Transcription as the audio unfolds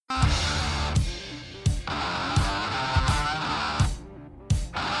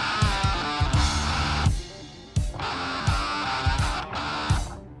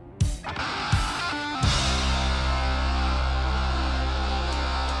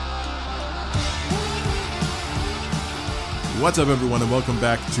What's up, everyone, and welcome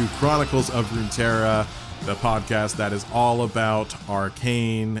back to Chronicles of Runeterra, the podcast that is all about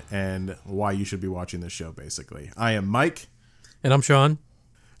Arcane and why you should be watching this show, basically. I am Mike. And I'm Sean.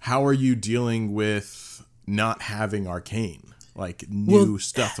 How are you dealing with not having Arcane? Like, new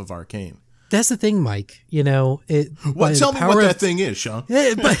stuff of Arcane? That's the thing, Mike. You know, tell me what that thing is, Sean.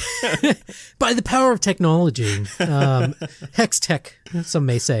 By the power of technology, hex tech, some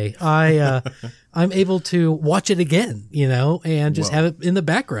may say, I'm able to watch it again, you know, and just have it in the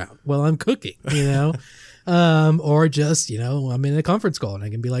background while I'm cooking, you know, or just, you know, I'm in a conference call and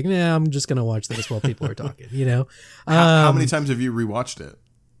I can be like, nah, I'm just going to watch this while people are talking, you know. How many times have you rewatched it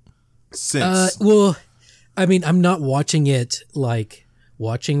since? Well, I mean, I'm not watching it like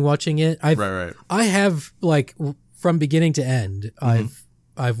watching it. Right. I have, like, from beginning to end,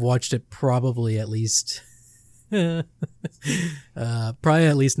 I've watched it probably at least probably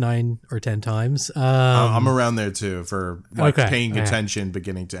at least 9 or 10 times. I'm around there too for like paying attention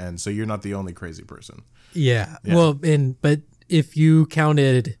beginning to end. So you're not the only crazy person. Yeah. Well, but if you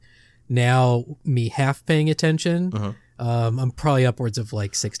counted now me half paying attention, I'm probably upwards of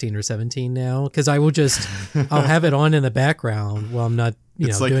like 16 or 17 now, because I will just I'll have it on in the background while I'm not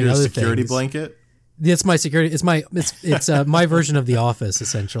it's like doing your other security things. Blanket. It's my security. It's my version of The Office,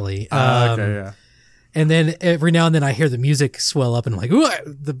 essentially. Okay, yeah. And then every now and then I hear the music swell up and I'm like, ooh,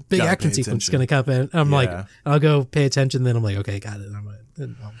 the big action sequence is going to come in. I'm like, I'll go pay attention. Then I'm like, okay, got it.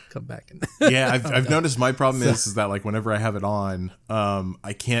 And I'll come back. Yeah, I've noticed my problem is that like whenever I have it on,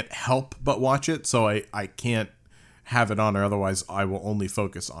 I can't help but watch it. So I can't have it on, or otherwise I will only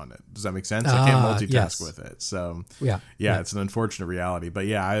focus on it. Does that make sense? I can't multitask with it. So yeah, it's an unfortunate reality. But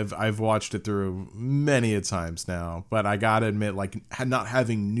yeah, I've watched it through many a times now. But I gotta admit, like, not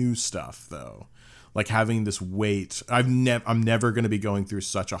having new stuff though, like having this wait, I'm never going to be going through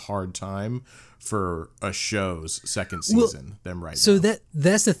such a hard time for a show's second season than right now. So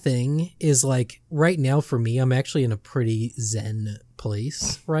that's the thing, is like right now for me, I'm actually in a pretty zen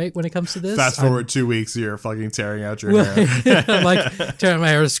place, right, when it comes to this. Fast forward 2 weeks, you're fucking tearing out your hair. I'm like tearing my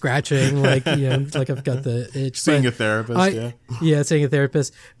hair, scratching, like, you know, like I've got the itch. Seeing a therapist, seeing a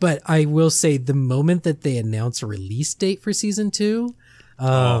therapist. But I will say, the moment that they announce a release date for season 2,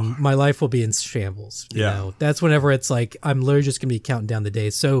 my life will be in shambles. You know? That's whenever it's like I'm literally just gonna be counting down the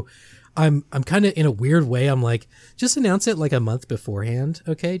days. So I'm kind of, in a weird way, I'm like, just announce it like a month beforehand,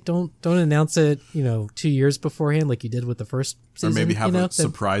 okay? Don't announce it, you know, 2 years beforehand like you did with the first season. Or maybe have a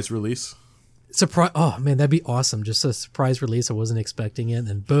surprise release. Oh man, that'd be awesome! Just a surprise release. I wasn't expecting it,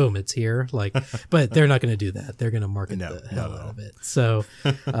 and boom, it's here. Like, but they're not going to do that. They're going to market the hell out of it. So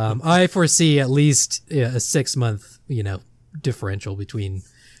I foresee at least a 6 month, you know, differential between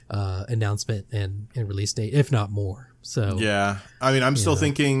announcement and release date, if not more. So yeah, I mean, I'm still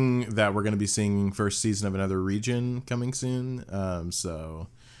thinking that we're going to be seing first season of Another Region coming soon. So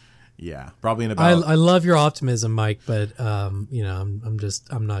yeah, probably in about. I love your optimism, Mike, but you know,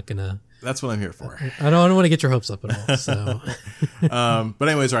 I'm not gonna. That's what I'm here for. I don't want to get your hopes up at all. So, but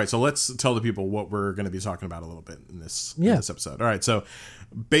anyways, all right. So let's tell the people what we're going to be talking about a little bit in this episode. All right. So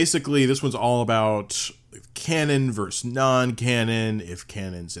basically, this one's all about canon versus non-canon, if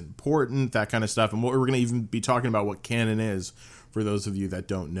canon's important, that kind of stuff. And what we're going to even be talking about what canon is for those of you that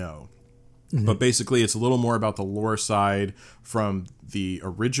don't know. But basically, it's a little more about the lore side from the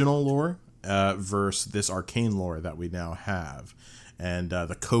original lore versus this arcane lore that we now have. And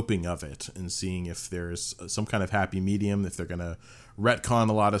the coping of it, and seeing if there's some kind of happy medium, if they're going to retcon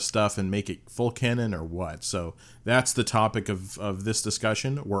a lot of stuff and make it full canon or what. So that's the topic of this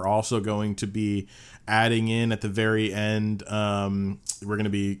discussion. We're also going to be adding in at the very end, we're going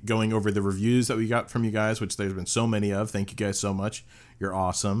to be going over the reviews that we got from you guys, which there's been so many of. Thank you guys so much. You're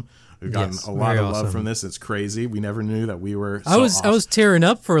awesome. We've gotten a lot of love from this. It's crazy. We never knew that we were so awesome. I was tearing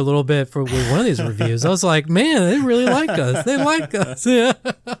up for a little bit with one of these reviews. I was like, man, they really like us. They like us. Yeah.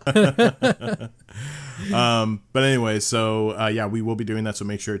 But anyway, so yeah, we will be doing that. So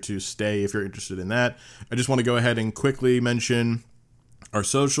make sure to stay if you're interested in that. I just want to go ahead and quickly mention our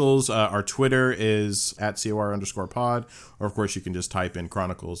socials. Our Twitter is @COR_pod, or of course you can just type in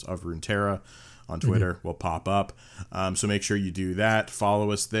Chronicles of Runeterra on Twitter. Will pop up. So make sure you do that.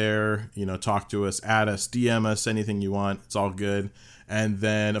 Follow us there. You know, talk to us, add us, DM us, anything you want. It's all good. And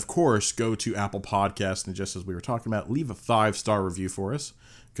then, of course, go to Apple Podcasts, and just as we were talking about, leave a 5-star review for us,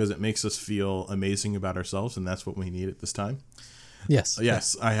 because it makes us feel amazing about ourselves, and that's what we need at this time. Yes.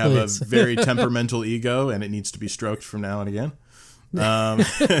 Yes, I have a very temperamental ego, and it needs to be stroked from now and again.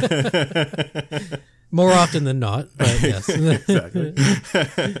 More often than not, but yes. Exactly.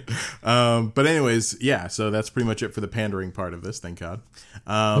 But anyways, yeah, so that's pretty much it for the pandering part of this, thank God.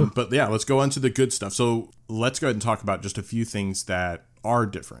 But yeah, let's go on to the good stuff. So let's go ahead and talk about just a few things that are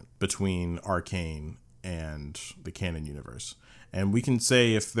different between Arcane and the canon universe. And we can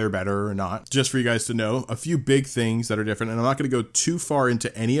say if they're better or not, just for you guys to know a few big things that are different. And I'm not going to go too far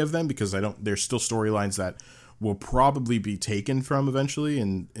into any of them because there's still storylines that will probably be taken from eventually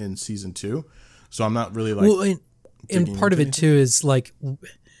in season 2. So I'm not really like. Well, and part of it too is like,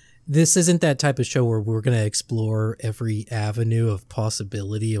 this isn't that type of show where we're going to explore every avenue of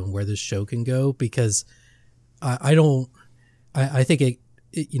possibility and where this show can go, because I think it,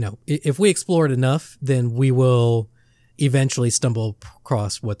 if we explore it enough, then we will eventually stumble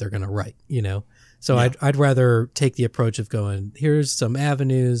across what they're going to write, So yeah. I'd rather take the approach of going, here's some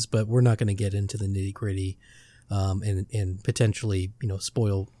avenues, but we're not going to get into the nitty gritty. And potentially,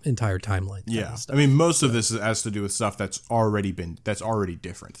 spoil entire timelines. Yeah, I mean, most of this has to do with stuff that's already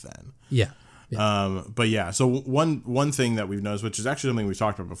different then. Yeah. But yeah, so one thing that we've noticed, which is actually something we've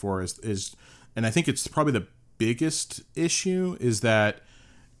talked about before, is, and I think it's probably the biggest issue, is that,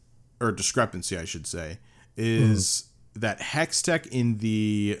 or discrepancy, I should say, is that Hextech in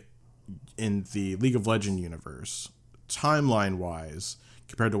the League of Legends universe, timeline wise,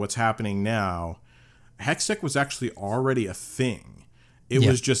 compared to what's happening now. Hextech was actually already a thing. It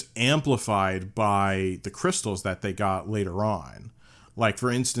was just amplified by the crystals that they got later on. Like,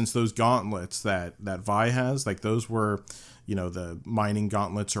 for instance, those gauntlets that Vi has, like those were, the mining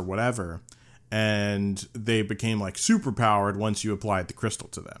gauntlets or whatever. And they became like super powered once you applied the crystal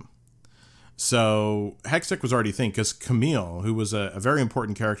to them. So Hextech was already a thing because Camille, who was a very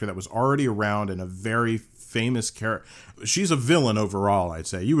important character that was already around and a very famous character. She's a villain overall, I'd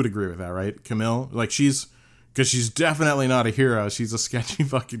say. You would agree with that, right, Camille? Like, because she's definitely not a hero. She's a sketchy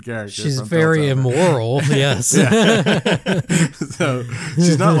fucking character. She's very immoral. Yes. So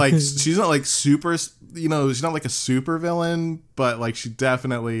she's not like super. She's not like a super villain, but like she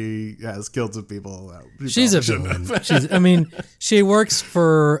definitely has killed some people. She's a villain. She works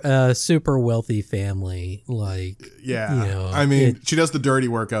for a super wealthy family. Like, she does the dirty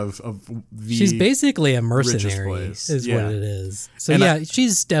work of the. She's basically a mercenary, is what it is. So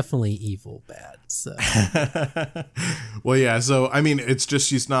she's definitely evil bad. So. Well, yeah. So I mean, it's just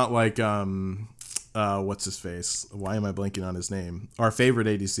she's not like what's his face? Why am I blanking on his name? Our favorite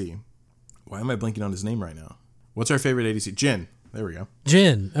ADC. Why am I blanking on his name right now? What's our favorite ADC? Jin. There we go.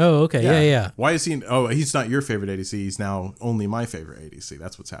 Jin. Oh, okay. Yeah. Why is he? Oh, he's not your favorite ADC. He's now only my favorite ADC.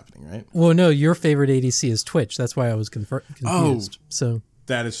 That's what's happening, right? Well, no, your favorite ADC is Twitch. That's why I was confused. Oh, so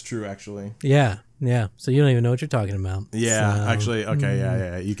that is true, actually. Yeah. So you don't even know what you're talking about. Yeah, so, actually. Okay,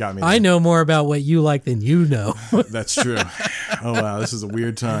 yeah. You got me there. I know more about what you like than you know. That's true. Oh, wow. This is a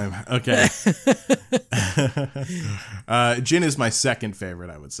weird time. Okay. Jin is my second favorite,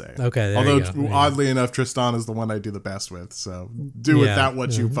 I would say. Okay, although oddly enough, Tristan is the one I do the best with. So do with that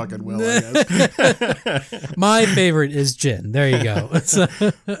what you fucking will, I guess. My favorite is Jin. There you go.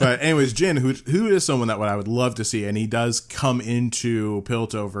 But anyways, Jin, who is someone that I would love to see, and he does come into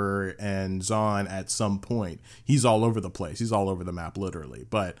Piltover and Zaun at some point. He's all over the place. He's all over the map, literally.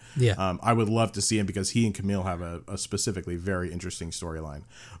 But I would love to see him because he and Camille have a specifically very interesting storyline.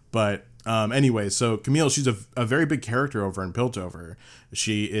 But anyway, so Camille, she's a very big character over in Piltover.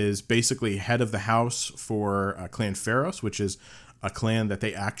 She is basically head of the house for Clan Pharos, which is a clan that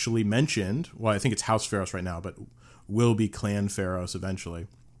they actually mentioned. Well, I think it's House Pharos right now, but will be Clan Pharos eventually.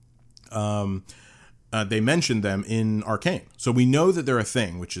 They mentioned them in Arcane. So we know that they're a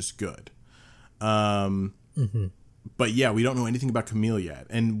thing, which is good. But yeah, we don't know anything about Camille yet.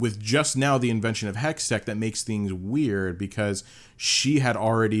 And with just now the invention of Hextech, that makes things weird because she had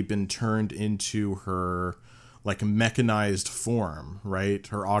already been turned into her like mechanized form, right?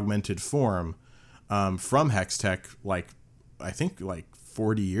 Her augmented form from Hextech, like I think like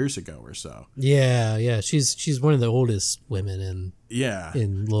 40 years ago or so. Yeah. She's one of the oldest women in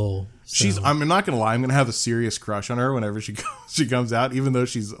LoL. So. I'm not gonna lie, I'm gonna have a serious crush on her whenever she comes out, even though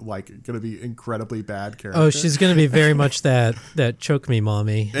she's like gonna be incredibly bad character. Oh, she's gonna be very much that choke me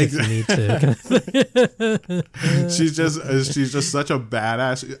mommy if you need to. She's just such a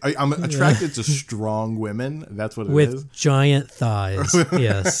badass. I'm attracted to strong women. That's what it is. With giant thighs.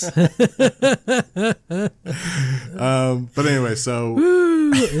 Yes. But anyway, so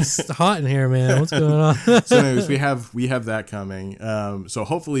It's hot in here, man. What's going on? So anyways, we have that coming. So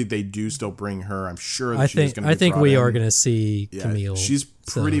hopefully they do still bring her. I'm sure that she's going to be I think we brought are in. going to see Camille. She's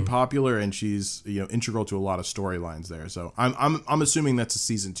pretty popular, and she's integral to a lot of storylines there. So I'm assuming that's a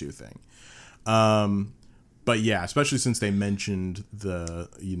season 2 thing. But yeah, especially since they mentioned the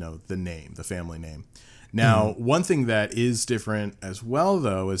name, the family name. Now, one thing that is different as well,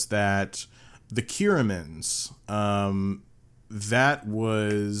 though, is that the Kieramans, that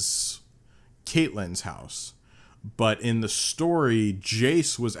was Caitlyn's house. But in the story,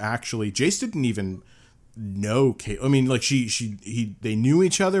 Jace didn't even know Kate. I mean, like they knew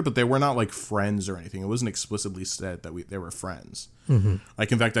each other, but they were not like friends or anything. It wasn't explicitly said that they were friends. Mm-hmm.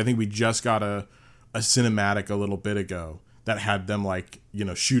 Like, in fact, I think we just got a cinematic a little bit ago that had them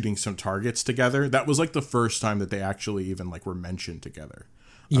shooting some targets together. That was like the first time that they actually even were mentioned together.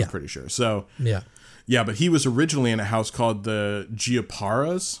 I'm pretty sure. So yeah, but he was originally in a house called the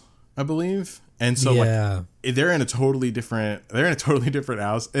Giaparas, I believe. And so they're in a totally different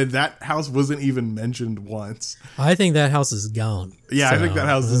house, and that house wasn't even mentioned once. I think that house is gone. Yeah, so I think that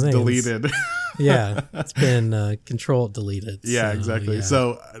house is deleted. It's been controlled deleted. Yeah, exactly. Yeah.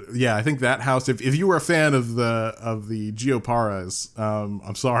 So I think that house. If you were a fan of the Geoparas,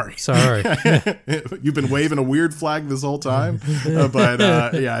 I'm sorry. Sorry, you've been waving a weird flag this whole time,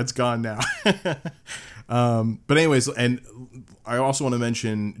 but it's gone now. But anyways, and I also want to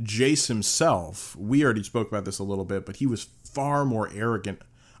mention Jace himself. We already spoke about this a little bit, but he was far more arrogant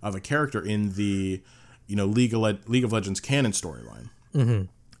of a character in the League of Legends canon storyline. Mm-hmm.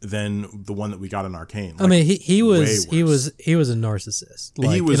 Than the one that we got in Arcane. I mean, he was a narcissist.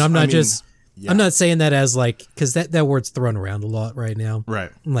 I'm not saying that as because that word's thrown around a lot right now. Right.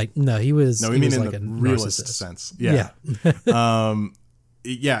 No, he was. No, we mean in the realist sense. Yeah.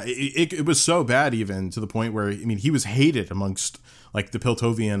 It was so bad even to the point where he was hated amongst the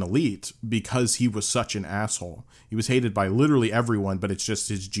Piltovian elite because he was such an asshole. He was hated by literally everyone, but it's just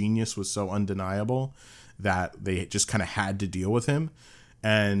his genius was so undeniable that they just kind of had to deal with him.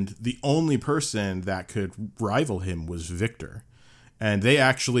 And the only person that could rival him was Victor. And they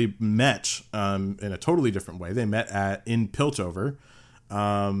actually met in a totally different way. They met in Piltover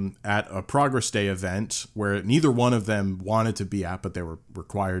at a Progress Day event where neither one of them wanted to be at, but they were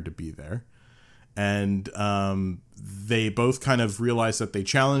required to be there. And they both kind of realized that they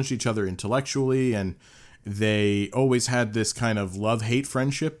challenged each other intellectually, and they always had this kind of love-hate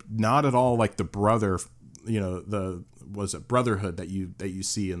friendship, not at all like the brother, brotherhood that you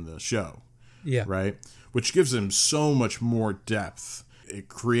see in the show. Yeah. Right? Which gives them so much more depth. It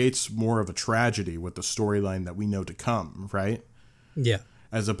creates more of a tragedy with the storyline that we know to come, right? Yeah.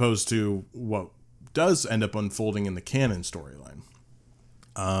 As opposed to what does end up unfolding in the canon storyline.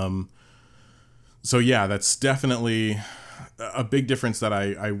 So yeah, that's definitely a big difference that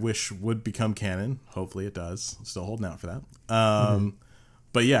I wish would become canon. Hopefully it does. Still holding out for that.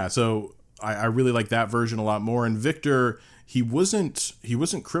 But yeah, so I really like that version a lot more. And Victor, he wasn't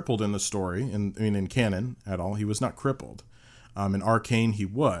crippled in the story, in canon at all. He was not crippled. In Arcane, he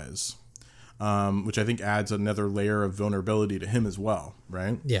was, which I think adds another layer of vulnerability to him as well,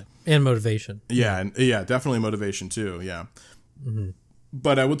 right? Yeah, and motivation. Yeah, and definitely motivation too. Yeah,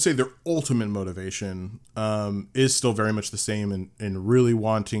 but I would say their ultimate motivation is still very much the same in really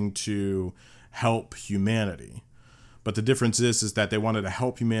wanting to help humanity. But the difference is that they wanted to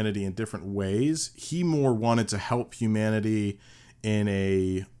help humanity in different ways. He more wanted to help humanity in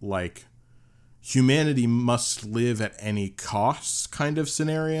a, humanity must live at any cost kind of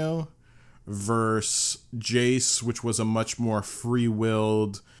scenario, versus Jace, which was a much more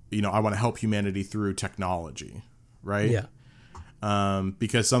free-willed, I want to help humanity through technology, right? Yeah.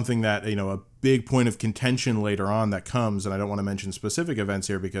 Because something that, a big point of contention later on that comes, and I don't want to mention specific events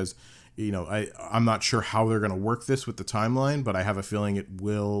here because I'm not sure how they're going to work this with the timeline, but I have a feeling it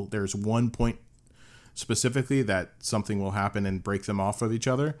will. There's one point specifically that something will happen and break them off of each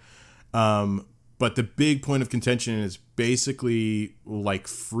other. But the big point of contention is basically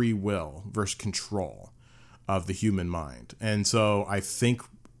free will versus control of the human mind. And so I think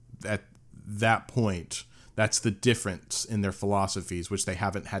at that point, that's the difference in their philosophies, which they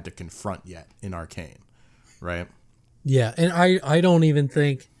haven't had to confront yet in Arcane. Right? Yeah. And I don't even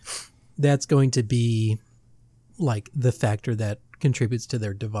think that's going to be the factor that contributes to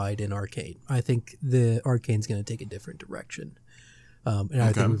their divide in Arcane. I think the Arcane's going to take a different direction. And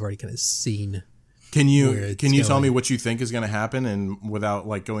I think we've already kind of seen. Can you tell me what you think is going to happen, and without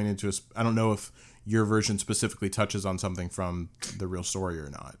going into I don't know if your version specifically touches on something from the real story or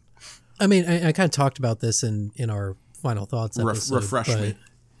not. I mean, I kind of talked about this in our final thoughts episode. Refresh me.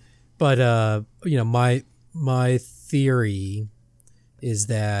 But my theory is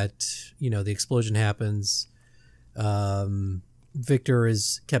that, the explosion happens. Victor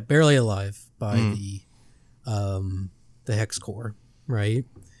is kept barely alive by the Hex Core, right?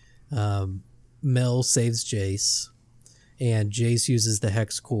 Mel saves Jace, and Jace uses the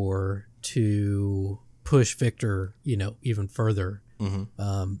Hex Core to push Victor, even further,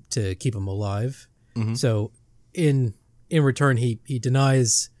 to keep him alive. So in return, he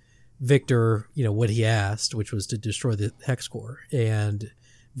denies Victor, what he asked, which was to destroy the Hex Core, and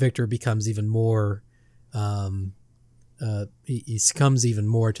Victor becomes even more, he succumbs even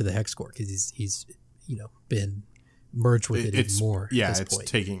more to the Hex Core because he's been merged with it even more. Yeah, it's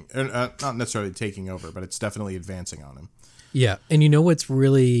taking, not necessarily taking over, but it's definitely advancing on him. Yeah, and what's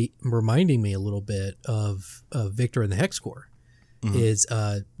really reminding me a little bit of Victor and the Hex Core is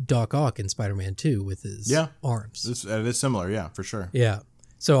Doc Ock in Spider-Man 2 with his arms. It is similar, yeah, for sure. Yeah,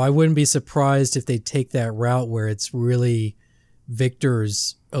 so I wouldn't be surprised if they take that route where it's really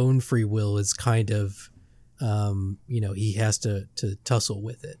Victor's own free will is kind of, he has to tussle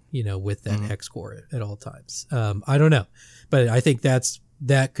with it, with that Hex Core at all times. I don't know, but I think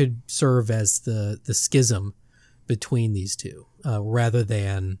that could serve as the schism between these two, rather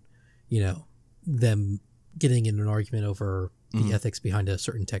than, them getting in an argument over the ethics behind a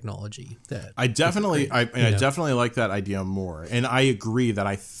certain technology. That I definitely like that idea more. And I agree that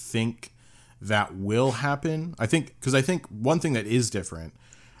I think that will happen. I think one thing that is different,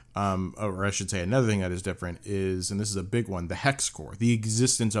 or I should say another thing that is different is, and this is a big one, the Hex Core, the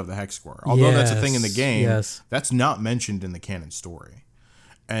existence of the Hex Core. Although that's a thing in the game, that's not mentioned in the canon story.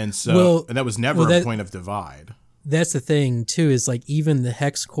 And so, and that was never a point of divide. That's the thing too, is like even the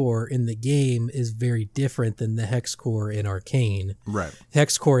Hex Core in the game is very different than the Hex Core in Arcane. Right.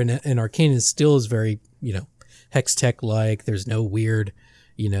 Hex Core in Arcane is very, Hex Tech like. There's no weird,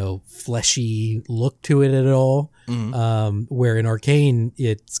 fleshy look to it at all. Where in Arcane,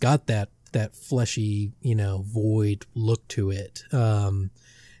 it's got that fleshy, void look to it.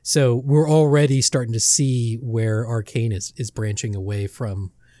 So we're already starting to see where Arcane is branching away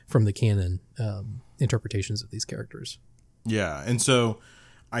from the canon interpretations of these characters. Yeah, and so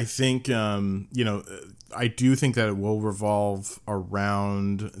I think I do think that it will revolve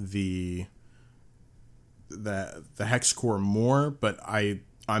around the Hex Core more, but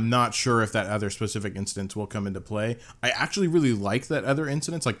I'm not sure if that other specific instance will come into play. I actually really like that other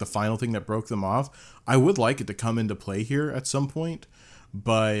incident, like the final thing that broke them off. I would like it to come into play here at some point,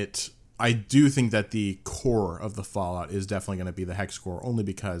 but I do think that the core of the fallout is definitely going to be the Hex Core, only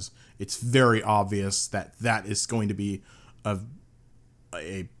because it's very obvious that is going to be a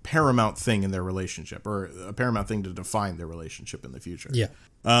paramount thing in their relationship, or a paramount thing to define their relationship in the future. Yeah.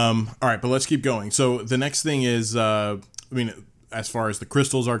 All right, but let's keep going. So the next thing is, as far as the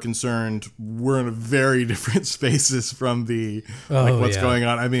crystals are concerned, we're in a very different spaces from what's going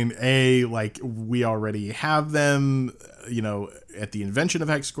on. I mean, we already have them, at the invention of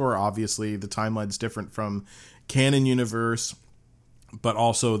Hex Core. Obviously, the timeline's different from canon universe, but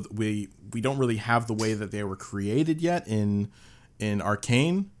also we don't really have the way that they were created yet in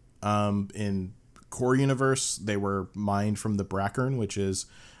Arcane. In Core universe, they were mined from the Brackern, which is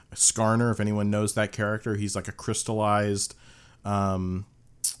a Skarner. If anyone knows that character, he's like a crystallized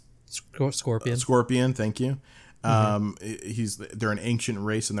Scorpion, thank you. They're an ancient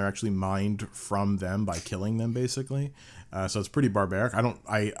race, and they're actually mined from them by killing them, basically. So it's pretty barbaric.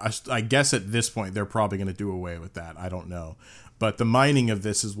 I guess at this point they're probably going to do away with that. I don't know, but the mining of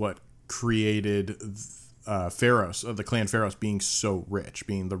this is what created Pharos, the clan Pharos, being so rich,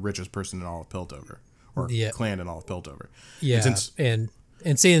 being the richest person in all of Piltover, or clan in all of Piltover. Yeah,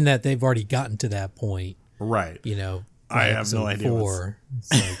 and seeing that they've already gotten to that point, right? I have no idea.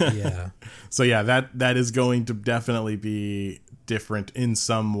 So yeah, that is going to definitely be different in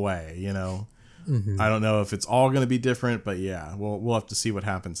some way. I don't know if it's all going to be different, but yeah, we'll have to see what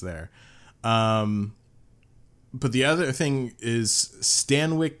happens there. But the other thing is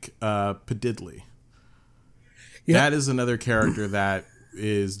Stanwyck Pedidley. Yep. That is another character that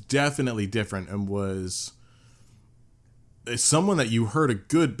is definitely different and was someone that you heard a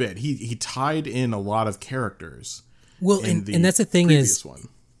good bit. He tied in a lot of characters. Well, and that's the thing is,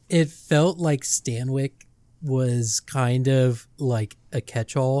 it felt like Stanwyck was kind of like a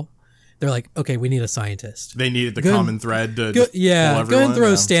catch-all. They're like, okay, we need a scientist. They needed the common thread to go and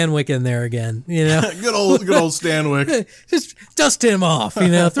throw Stanwyck in there again. good old Stanwyck. Just dust him off.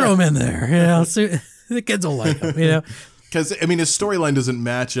 Throw him in there. So the kids will like him. Because his storyline doesn't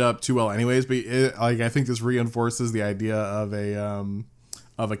match up too well, anyways. But I think this reinforces the idea of a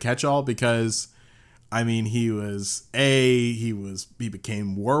catch-all, because he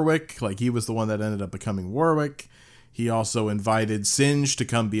became Warwick. Like, he was the one that ended up becoming Warwick. He also invited Singe to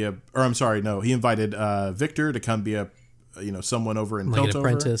come be he invited Victor to come be someone over in like Piltover. An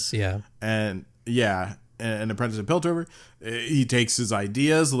apprentice, yeah. And an apprentice in Piltover. He takes his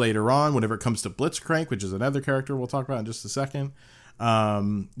ideas later on whenever it comes to Blitzcrank, which is another character we'll talk about in just a second.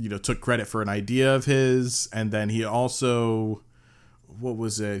 Took credit for an idea of his, and then he also, what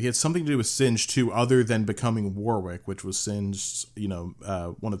was it? He had something to do with Singe too, other than becoming Warwick, which was Singe's,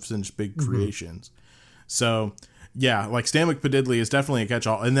 one of Singe's big creations. So, yeah, like Stan McPadidley is definitely a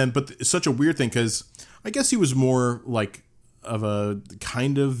catch-all. And then, but it's such a weird thing because I guess he was more like of a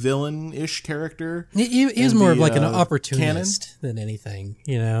kind of villain-ish character. He was more of like an opportunist than anything,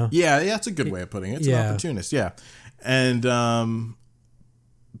 Yeah, that's a good way of putting it. It's an opportunist, yeah. And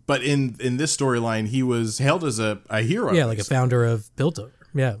but in this storyline, he was hailed as a hero. Yeah, like a founder of Piltover.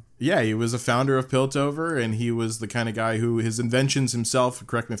 Yeah. Yeah, he was a founder of Piltover, and he was the kind of guy who his inventions himself,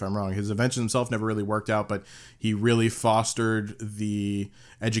 correct me if I'm wrong, his inventions himself never really worked out, but he really fostered the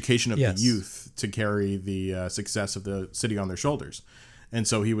education of the youth to carry the success of the city on their shoulders. And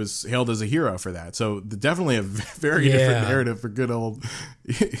so he was hailed as a hero for that. So definitely a very different narrative for good old...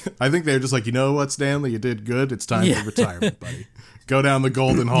 I think they're just like, you know what, Stanley, you did good. It's time for retirement, buddy. Go down the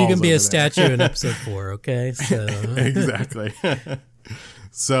golden halls. You can be a statue in episode 4, okay? So. Exactly.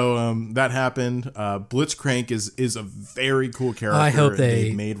 So that happened. Blitzcrank is a very cool character. I hope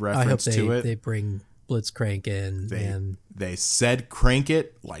they made reference to it. They bring Blitzcrank in. They said crank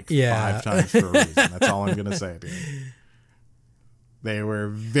it like 5 times for a reason. That's all I'm going to say, dude. They were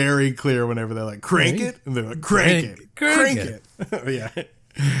very clear whenever they're like, crank it? And they're like, crank it. Yeah.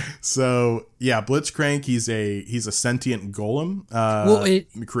 So, yeah, Blitzcrank, he's a sentient golem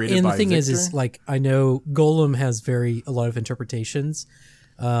created and by the thing Victor. is like, I know golem has a lot of interpretations.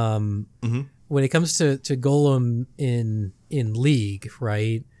 When it comes to golem in League,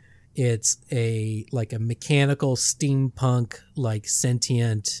 right, it's a mechanical steampunk like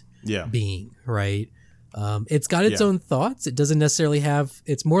sentient being, right? It's got its own thoughts. It doesn't necessarily have,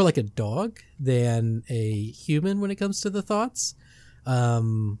 it's more like a dog than a human when it comes to the thoughts.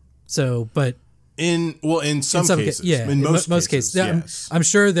 But in some cases, in most cases, yes. I'm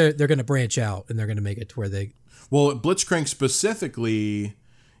sure they're going to branch out and they're going to make it to where they. Well, Blitzcrank specifically,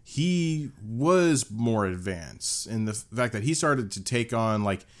 he was more advanced in the fact that he started to take on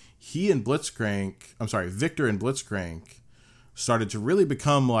Victor and Blitzcrank started to really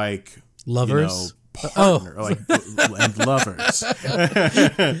become like lovers. Partner, and lovers.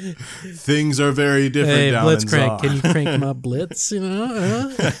 Things are very different down Blitz in crank. Zon. Can you crank my Blitz?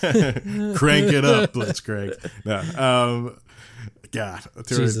 Crank it up, Blitzcrank. No, God,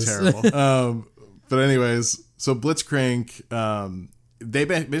 terrible. But anyways, so Blitzcrank, they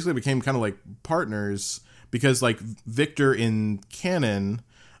basically became kind of like partners because like Victor in canon.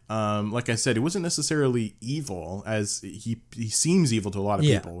 Like I said, he wasn't necessarily evil, as he seems evil to a lot of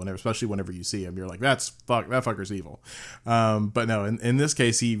people, especially whenever you see him. You're like, that fucker's evil. But no, in this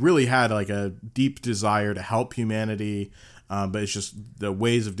case, he really had like a deep desire to help humanity, but it's just the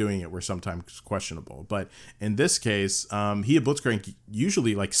ways of doing it were sometimes questionable. But in this case, he and Blitzcrank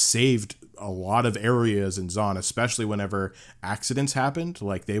usually saved a lot of areas in Zon, especially whenever accidents happened.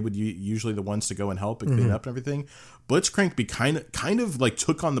 Like they would usually the ones to go and help and clean up and everything. Blitzcrank kind of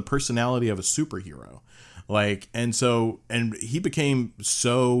took on the personality of a superhero, and he became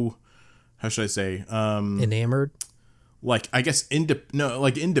so, how should I say, enamored, I guess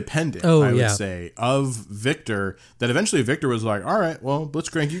independent. I would say of Victor, that eventually Victor was like, all right, well,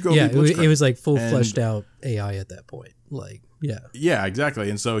 Blitzcrank, you go. Yeah, it was like full fleshed out AI at that point. Yeah, exactly.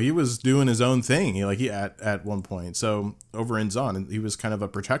 And so he was doing his own thing. He at one point. So over in Zon, and he was kind of a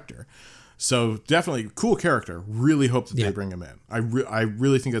protector. So definitely cool character. Really hope that they bring him in. I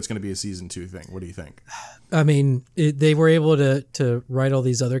really think that's going to be a season 2 thing. What do you think? I mean, they were able to write all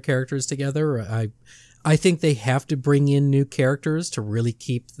these other characters together. I think they have to bring in new characters to really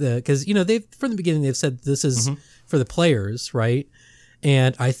keep because they've from the beginning they've said this is for the players, right?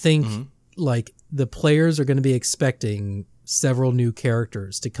 And I think the players are going to be expecting several new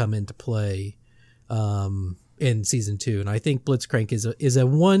characters to come into play in season 2, and I think Blitzcrank is a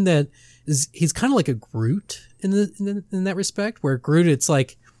one that he's kind of like a Groot in that respect, where Groot, it's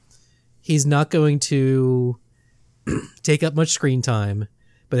like he's not going to take up much screen time,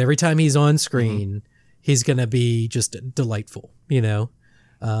 but every time he's on screen, he's going to be just delightful, Yeah,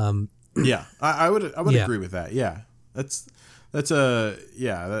 I would agree with that. Yeah, I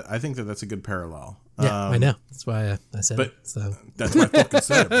think that's a good parallel. Yeah, I know. That's why I said it. So. That's why I fucking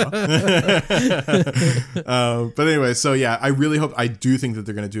said it, bro. But anyway, so yeah, I do think that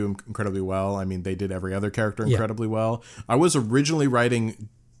they're going to do incredibly well. I mean, they did every other character incredibly well. I was originally writing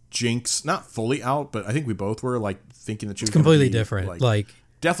Jinx not fully out, but I think we both were like thinking that she was completely different. Like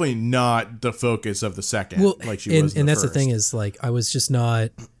definitely not the focus of the second. Well, like she was. And that's first. The thing is, like, I was just not.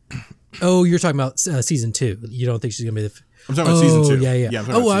 Oh, you're talking about season 2. You don't think she's gonna be the. I'm talking about season 2. Yeah.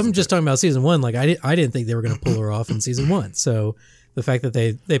 I'm just talking about season 1. Like I didn't think they were gonna pull her off in season 1. So the fact that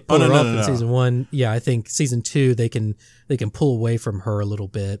they pull her off in season 1, I think season 2 they can pull away from her a little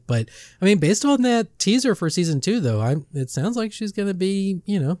bit. But I mean, based on that teaser for season 2, though, it sounds like she's gonna be,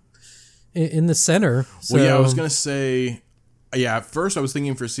 in the center. So. Well, yeah, I was gonna say. Yeah, at first I was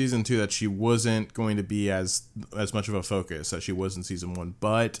thinking for season 2 that she wasn't going to be as much of a focus as she was in season 1,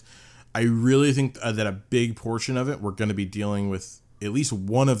 but I really think that a big portion of it we're going to be dealing with at least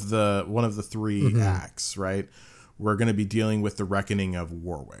one of the 3 acts, right? We're going to be dealing with the reckoning of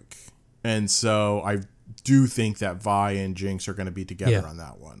Warwick, and so I do think that Vi and Jinx are going to be together on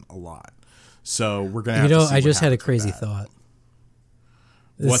that one a lot. So we're going to have to see I just had a crazy thought.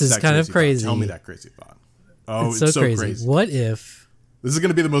 This is kind of crazy. Tell me that crazy thought. Oh, it's so crazy. What if this is going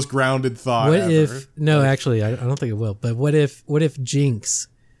to be the most grounded thought what ever? If no, actually, I don't think it will. But what if Jinx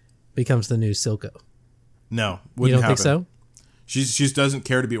becomes the new Silco? No, you don't think so? She doesn't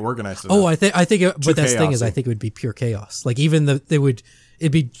care to be organized enough. Oh, I think. But that's the thing is, I think it would be pure chaos. Like even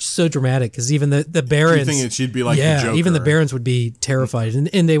it'd be so dramatic because even the barons. You think she'd be like the Joker? Even the barons would be terrified,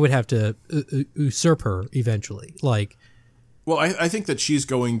 and they would have to usurp her eventually. Like. Well, I think that she's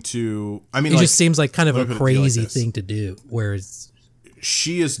going to. I mean, it just seems like kind of a crazy like thing to do. Whereas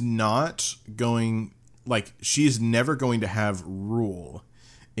she is not going. Like she's never going to have rule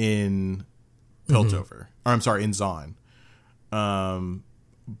in Piltover, or I'm sorry, in Zaun.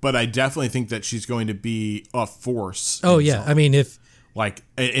 But I definitely think that she's going to be a force. Oh yeah, Zaun. I mean, if like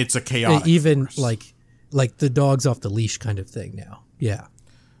it's a chaotic, even force. like the dogs off the leash kind of thing now. Yeah.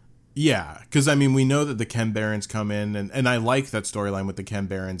 Yeah, because I mean, we know that the Chem Barons come in, and I like that storyline with the Chem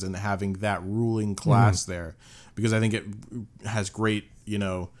Barons and having that ruling class there, because I think it has great,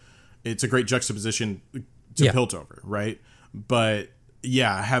 it's a great juxtaposition to Piltover, right? But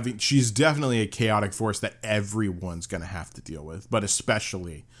yeah, she's definitely a chaotic force that everyone's going to have to deal with, but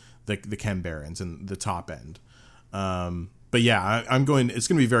especially the Chem Barons and the top end. But yeah, it's going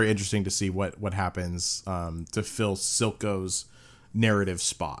to be very interesting to see what happens to fill Silco's narrative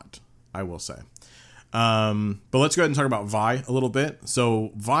spot, I will say. But let's go ahead and talk about Vi a little bit.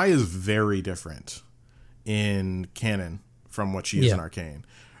 So Vi is very different in canon from what she is in Arcane.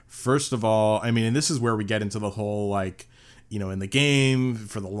 First of all, I mean, and this is where we get into the whole, like, in the game,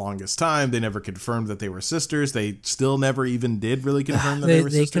 for the longest time, they never confirmed that they were sisters. They still never even did really confirm that they were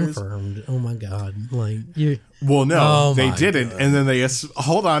sisters. They confirmed. Oh my God. Like, you. Well, no, they didn't. God. And then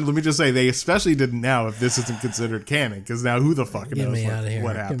hold on, let me just say, they especially didn't now if this isn't considered canon, because now who the fuck knows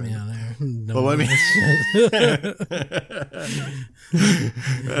what happened. Get me out of here. No, but let me.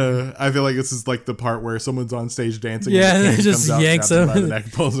 I feel like this is like the part where someone's on stage dancing. Yeah, and they just yanks them.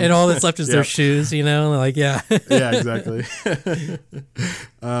 And all that's left is their shoes, like, yeah. Yeah, exactly.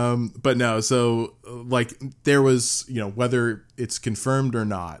 But no, so like there was, whether it's confirmed or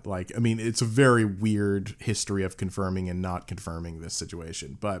not, like, I mean, it's a very weird history of confirming and not confirming this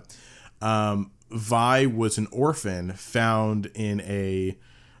situation. But Vi was an orphan found in a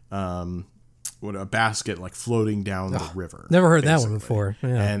basket, like floating down the river. Never heard that one before.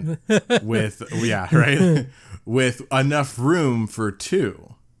 Yeah. And with enough room for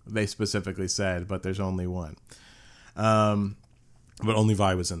 2, they specifically said, but there's only 1. But only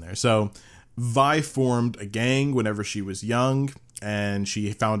Vi was in there. So Vi formed a gang whenever she was young, and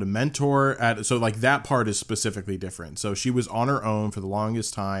she found a mentor so like that part is specifically different. So she was on her own for the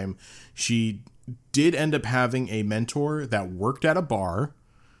longest time. She did end up having a mentor that worked at a bar,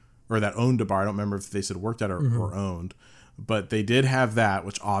 or that owned a bar. I don't remember if they said worked at or owned, but they did have that,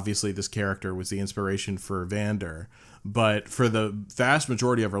 which obviously this character was the inspiration for Vander. But for the vast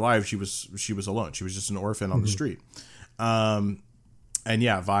majority of her life, she was alone. She was just an orphan on the street. And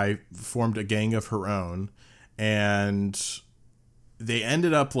yeah, Vi formed a gang of her own, and they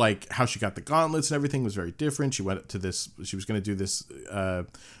ended up, like, how she got the gauntlets and everything was very different. She went to she was going to do this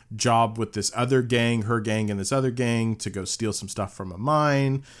job with this other gang, her gang and this other gang, to go steal some stuff from a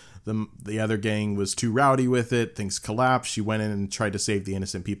mine. The other gang was too rowdy with it. Things collapsed. She went in and tried to save the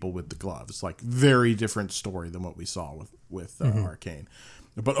innocent people with the gloves. Like, very different story than what we saw with Arcane.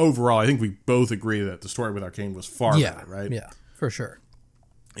 But overall, I think we both agree that the story with Arcane was far better, right? Yeah, for sure.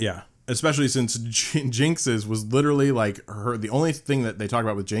 Yeah, especially since Jinx's was literally like the only thing that they talk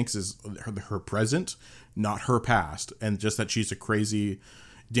about with Jinx is her present, not her past, and just that she's a crazy,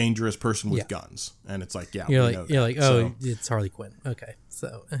 dangerous person with guns. And it's like, you're like, oh, it's Harley Quinn. Okay,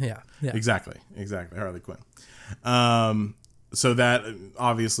 so yeah, exactly, Harley Quinn. So that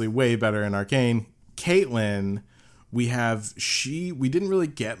obviously way better in Arcane. Caitlyn, we didn't really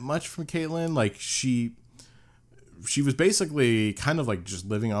get much from Caitlyn. Like she was basically kind of like just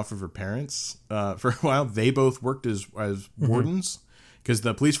living off of her parents for a while. They both worked as wardens, because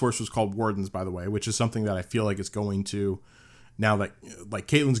the police force was called wardens, by the way, which is something that I feel like is going to now that like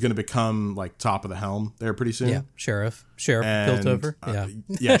Caitlyn's going to become like top of the helm there pretty soon. Yeah, sheriff Piltover.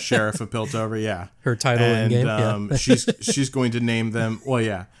 Yeah, sheriff of Piltover. Yeah, her title in game. Yeah. she's going to name them. Well,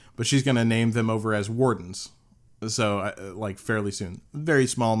 yeah, but she's going to name them over as wardens. So like fairly soon. Very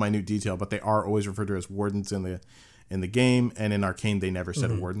small, minute detail, but they are always referred to as wardens in the game, and in Arcane they never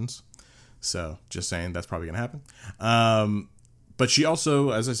said wardens. So just saying that's probably going to happen. But she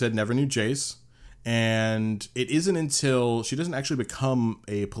also, as I said, never knew Jace. And it isn't until she doesn't actually become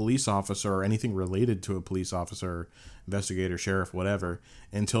a police officer or anything related to a police officer, investigator, sheriff, whatever,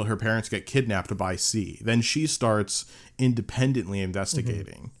 until her parents get kidnapped by C. Then she starts independently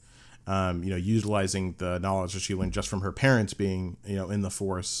investigating, utilizing the knowledge that she learned just from her parents being, in the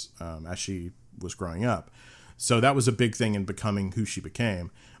force as she was growing up. So that was a big thing in becoming who she became.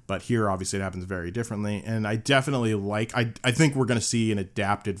 But here, obviously, it happens very differently. And I definitely I think we're going to see an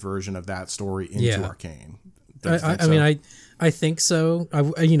adapted version of that story into Arcane. I think so.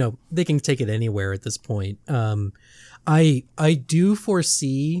 They can take it anywhere at this point. I do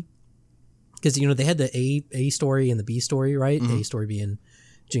foresee, because, they had the A story and the B story, right? Mm-hmm. A story being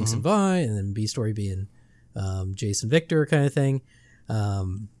Jinx and Vi, and then B story being Jace and Victor kind of thing.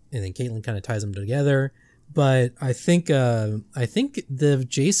 And then Caitlyn kind of ties them together. But I think the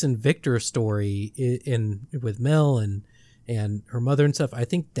Jason Victor story with Mel and her mother and stuff, I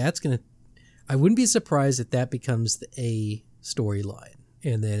think that's gonna. I wouldn't be surprised if that becomes the A storyline,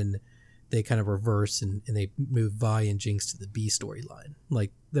 and then they kind of reverse and they move Vi and Jinx to the B storyline.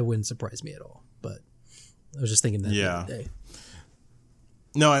 Like, that wouldn't surprise me at all. But I was just thinking that the other day.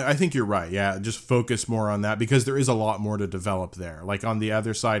 No, I think you're right. Yeah, just focus more on that, because there is a lot more to develop there. Like on the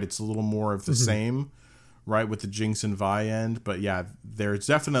other side, it's a little more of the same. Right, with the Jinx and Vi end, but yeah, there's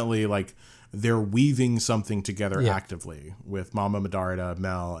definitely like they're weaving something together actively with Mama Medarda,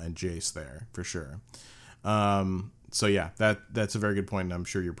 Mel, and Jace there for sure. So yeah, that's a very good point, and I'm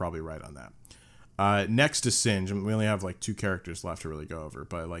sure you're probably right on that. Next is Singed, and we only have like 2 characters left to really go over,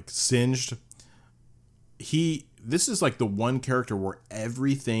 but like Singed, this is like the one character where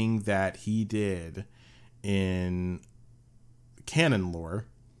everything that he did in canon lore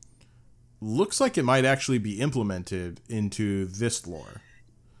looks like it might actually be implemented into this lore,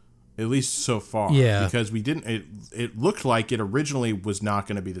 at least so far. Yeah, because we didn't. It looked like it originally was not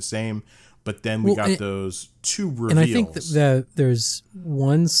going to be the same, but then we got those 2 reveals. And I think that there's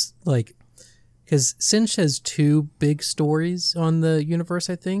ones like, because Sinch has 2 big stories on the universe,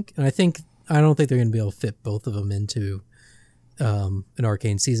 I think, and I don't think they're going to be able to fit both of them into an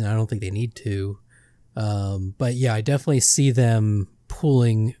Arcane season. I don't think they need to, but yeah, I definitely see them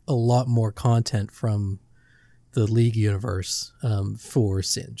pulling a lot more content from the League universe for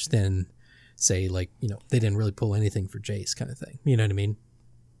Singe than, say, like, they didn't really pull anything for Jace kind of thing. You know what I mean?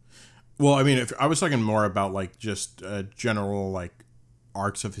 Well, I mean, if I was talking more about like just general like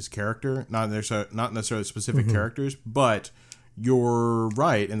arcs of his character, not necessarily specific characters, but you're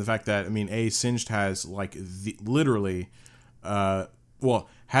right in the fact that, I mean, Singed has like literally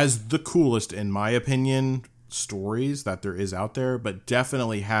has the coolest, in my opinion, stories that there is out there, but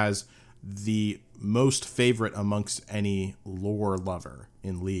definitely has the most favorite amongst any lore lover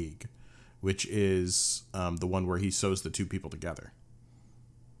in League, which is the one where he sews the 2 people together.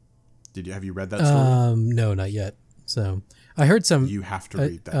 Have you read that story? No, not yet. So I heard some. You have to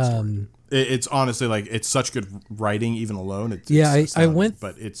read that story. It's honestly like, it's such good writing, even alone. I went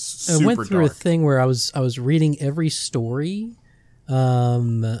through dark. a thing where I was reading every story,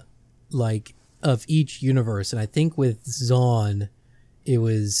 like, of each universe, and I think with Zaun, it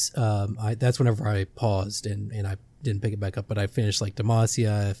was that's whenever I paused and I didn't pick it back up. But I finished like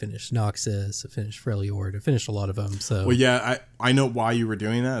Demacia, I finished Noxus, I finished Freljord, I finished a lot of them. So well, yeah, I know why you were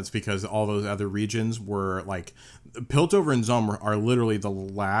doing that. It's because all those other regions were like Piltover and Zaun are literally the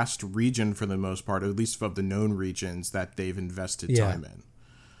last region for the most part, at least of the known regions that they've invested time in.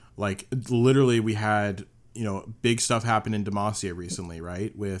 Like literally, we had big stuff happen in Demacia recently,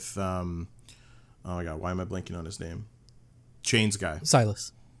 right? With oh my god, why am I blanking on his name? Chains guy.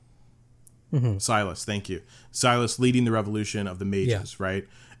 Silas. Mm-hmm. Silas, thank you. Silas leading the revolution of the mages, right?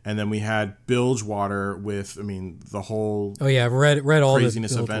 And then we had Bilgewater with, the whole I've read all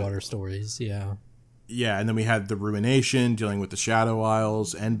the Bilgewater stories, Yeah, and then we had the Ruination dealing with the Shadow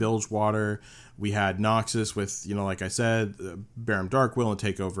Isles and Bilgewater. We had Noxus with, like I said, Barum Darkwill and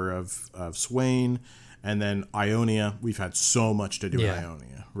takeover of Swain. And then Ionia, we've had so much to do with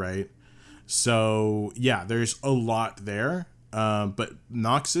Ionia, right? So yeah, there's a lot there. But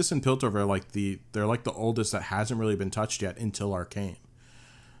Noxus and Piltover are they're like the oldest that hasn't really been touched yet until Arcane.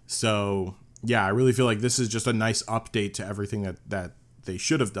 So yeah, I really feel like this is just a nice update to everything that they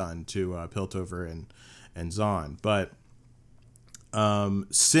should have done to Piltover and Zon. But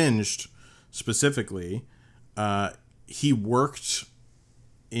Singed specifically, he worked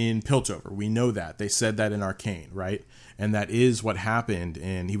in Piltover. We know that. They said that in Arcane, right? And that is what happened,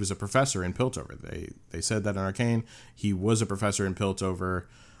 and he was a professor in Piltover. They said that in Arcane. He was a professor in Piltover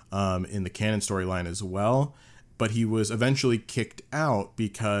in the canon storyline as well. But he was eventually kicked out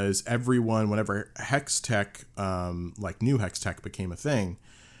because everyone, whenever Hextech, like new Hextech became a thing,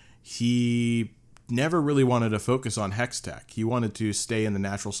 he never really wanted to focus on Hextech. He wanted to stay in the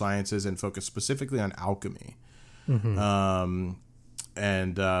natural sciences and focus specifically on alchemy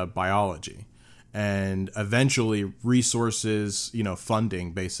and biology. And eventually resources,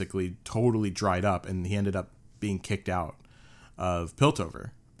 funding basically totally dried up, and he ended up being kicked out of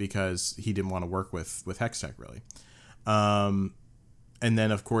Piltover because he didn't want to work with Hextech really. And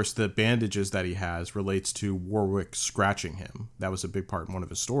then of course the bandages that he has relates to Warwick scratching him. That was a big part in one of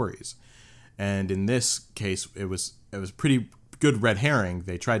his stories. And in this case, it was pretty good red herring.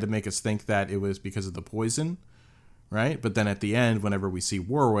 They tried to make us think that it was because of the poison, right? But then at the end, whenever we see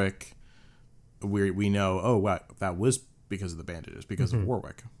Warwick, we know, oh, wow, that was because of the bandages, because of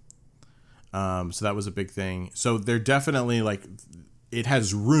Warwick. So that was a big thing. So they're definitely it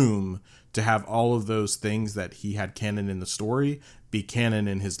has room to have all of those things that he had canon in the story be canon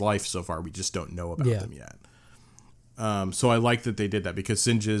in his life so far. We just don't know about them yet. So I like that they did that because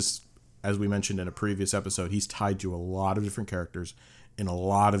Singe's, as we mentioned in a previous episode, he's tied to a lot of different characters in a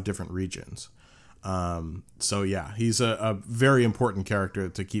lot of different regions. So yeah, he's a very important character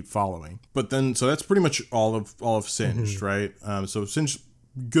to keep following. But then, so that's pretty much all of Singed, right? So Singed,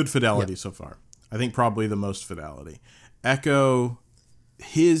 good fidelity so far. I think probably the most fidelity. Echo,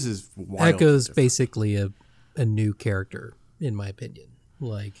 his is wild. Echo's basically a new character, in my opinion.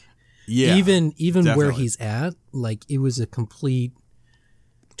 Even definitely. Where he's at, it was a complete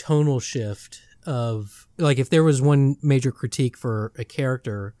tonal shift of, if there was one major critique for a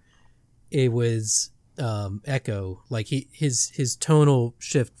character, it was Echo. His tonal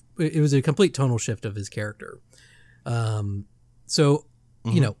shift, it was a complete tonal shift of his character. So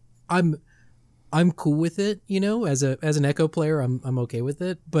I'm cool with it, as an Echo player, I'm okay with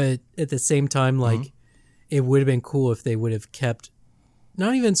it. But at the same time, it would have been cool if they would have kept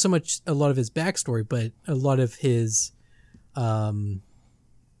not even so much a lot of his backstory, but a lot of his, the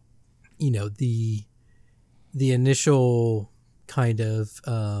initial kind of,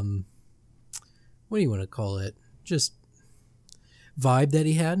 what do you want to call it? Just vibe that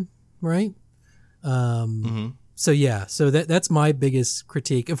he had, right? So yeah, so that's my biggest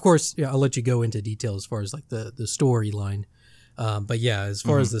critique. Of course, I'll let you go into detail as far as the storyline. But yeah, as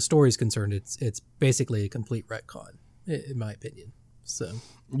far as the story is concerned, it's basically a complete retcon, in my opinion. So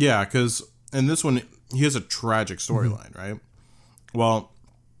yeah, because in this one, he has a tragic storyline, right? Well,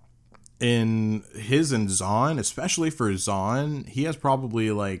 in his and Zon, especially for Zon, he has probably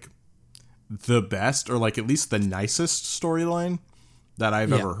the best, or at least the nicest storyline that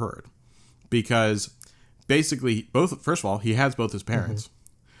I've ever heard. Because basically, first of all, he has both his parents.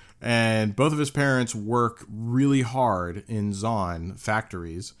 And both of his parents work really hard in Zon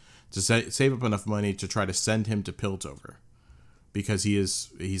factories to save up enough money to try to send him to Piltover. Because he's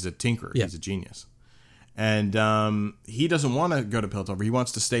a tinkerer, he's a genius. And he doesn't want to go to Piltover, he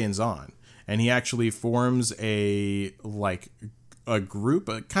wants to stay in Zon. And he actually forms a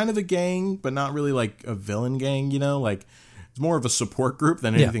group, kind of a gang, but not really a villain gang, it's more of a support group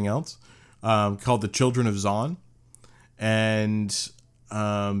than anything else, called the Children of Zon. And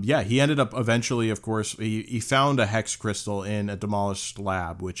he ended up eventually, of course, he found a hex crystal in a demolished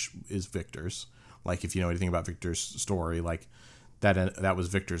lab, which is Victor's. If you know anything about Victor's story, that was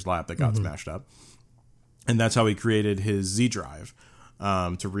Victor's lab that got smashed up. And that's how he created his Z drive.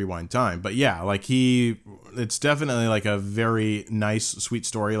 To rewind time. But yeah, it's definitely a very nice, sweet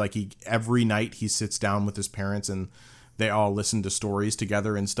story. Every night he sits down with his parents and they all listen to stories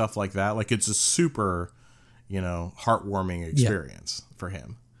together and stuff like that. It's a super, heartwarming experience for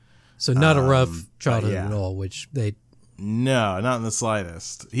him. So not a rough childhood at all, which they... No, not in the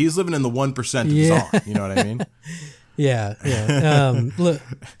slightest. He's living in the 1% of Zon, you know what I mean? Yeah. Look,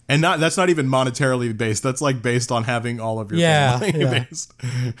 and that's not even monetarily based. That's based on having all of your family based.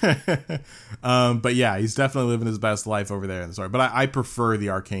 But yeah, he's definitely living his best life over there in the story. But I prefer the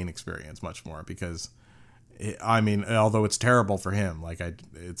Arcane experience much more because, although it's terrible for him,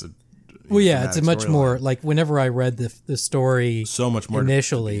 Well, yeah, it's a much more like whenever I read the story so much more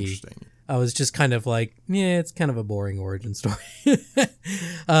initially, I was just kind of like, yeah, it's kind of a boring origin story.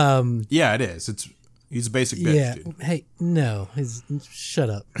 Yeah, it is. He's a basic bitch, dude. Hey, no, shut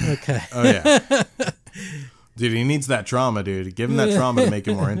up. Okay. Oh yeah. Dude, he needs that trauma, dude. Give him that trauma to make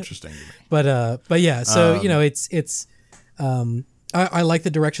it more interesting to me. But yeah, so it's I like the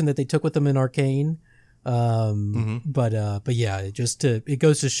direction that they took with them in Arcane. But yeah, it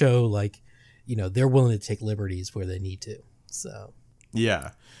goes to show like, they're willing to take liberties where they need to. So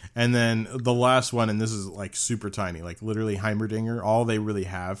yeah. And then the last one, and this is like super tiny, like literally Heimerdinger, all they really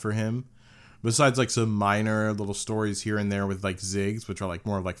have for him, besides like some minor little stories here and there with like Ziggs, which are like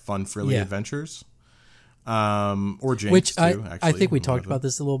more of like fun, frilly adventures. Or Jinx, which too, actually. I think we talked about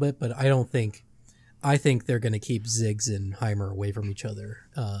this a little bit, but I think they're going to keep Ziggs and Heimer away from each other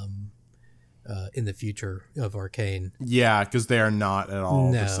in the future of Arcane. Yeah, because they are not at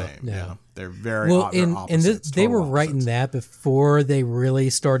all the same. No. Yeah, they're very opposites. They were writing that before they really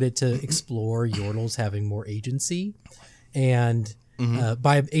started to explore Yordles having more agency. And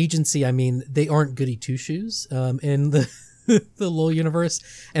by agency, I mean they aren't goody two-shoes in the the LoL universe.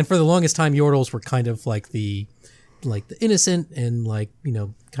 And for the longest time, Yordles were kind of like the innocent and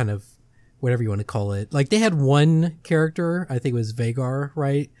kind of whatever you want to call it. Like they had one character, I think it was Vhagar,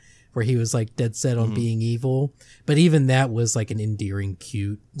 right? Where he was like dead set on being evil. But even that was like an endearing,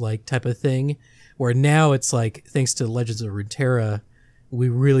 cute like type of thing. Where now it's like, thanks to Legends of Runeterra, we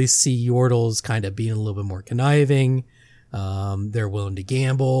really see Yordles kind of being a little bit more conniving. They're willing to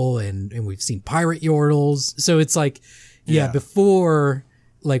gamble, and we've seen pirate Yordles. So it's like, before,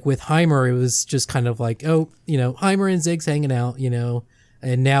 like with Heimer, it was just kind of like, oh, Heimer and Ziggs hanging out,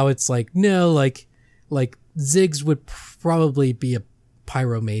 and now it's like, no, like Ziggs would probably be a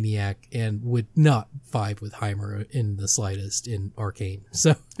pyromaniac and would not vibe with Heimer in the slightest in Arcane.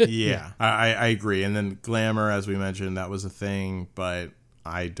 So yeah, I agree. And then glamour, as we mentioned, that was a thing, but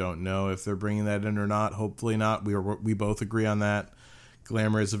I don't know if they're bringing that in or not. Hopefully not. We both agree on that.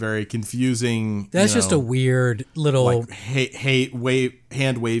 Glamour is a very confusing. That's just a weird little like hand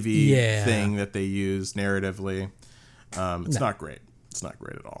wavy thing that they use narratively. It's not great. It's not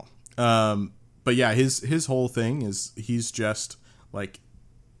great at all. But yeah, his whole thing is he's just like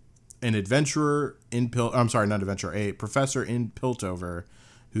an adventurer in a professor in Piltover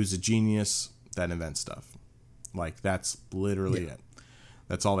who's a genius that invents stuff. Like that's literally it.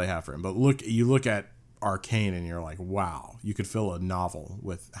 That's all they have for him. But you look at Arcane and you're like, wow, you could fill a novel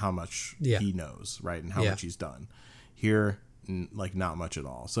with how much he knows, right? And how much he's done. Here, like not much at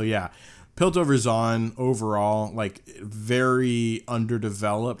all. So yeah, Piltover Zon overall, like very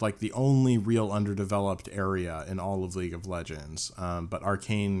underdeveloped, like the only real underdeveloped area in all of League of Legends. But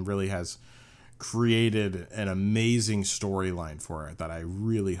Arcane really has created an amazing storyline for it that I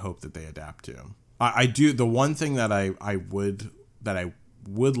really hope that they adapt to. I do. The one thing that I would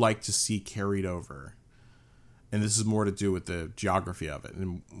like to see carried over, and this is more to do with the geography of it,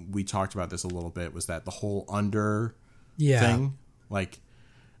 and we talked about this a little bit, was that the whole under thing. Like,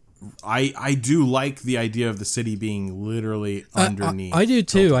 I do like the idea of the city being literally underneath. I do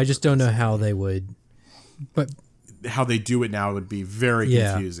too. I just don't know how they would, but how they do it now would be very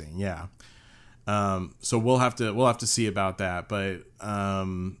confusing. Yeah. So we'll have to see about that, but I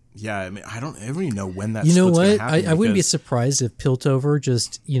mean, I don't even know when that's gonna happen. I wouldn't be surprised if Piltover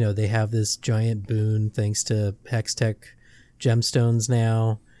just, they have this giant boon thanks to Hextech gemstones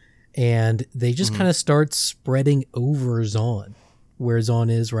now, and they just kind of start spreading over Zon, where Zon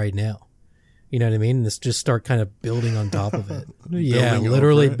is right now. You know what I mean? And just start kind of building on top of it.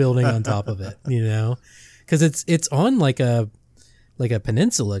 Literally building on top of it, because it's on like a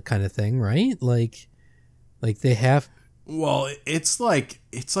peninsula kind of thing, right? Like they have. Well, it's like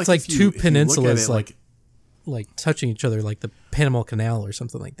two peninsulas like touching each other, like the Panama Canal or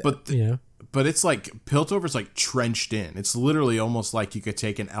something like that. But it's like Piltover's like trenched in. It's literally almost like you could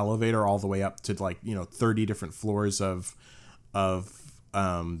take an elevator all the way up to 30 different floors of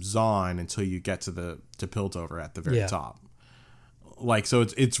Zon until you get to Piltover at the very top. Like, so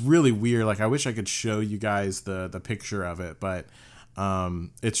it's really weird. Like, I wish I could show you guys the picture of it, but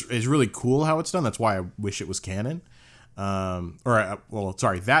it's really cool how it's done. That's why I wish it was canon.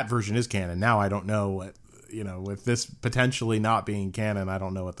 That version is canon. Now I don't know what, with this potentially not being canon, I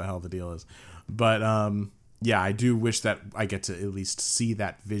don't know what the hell the deal is. But I do wish that I get to at least see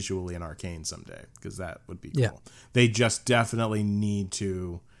that visually in Arcane someday, because that would be cool. Yeah. They just definitely need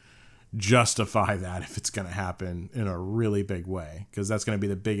to justify that if it's going to happen in a really big way, because that's going to be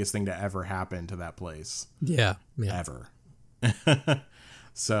the biggest thing to ever happen to that place. Yeah. Ever.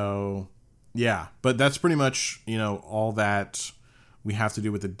 So, yeah, but that's pretty much, all that we have to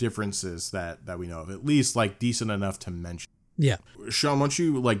do with the differences that we know of, at least like decent enough to mention. Yeah. Sean, why don't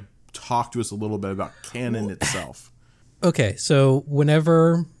you like talk to us a little bit about canon itself? Okay, so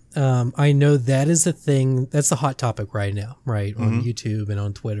whenever I know that is the thing, that's the hot topic right now, right? On YouTube and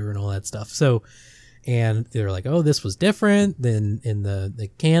on Twitter and all that stuff. So, and they're like, oh, this was different than in the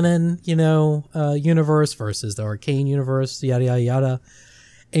canon, universe versus the Arcane universe, yada, yada, yada.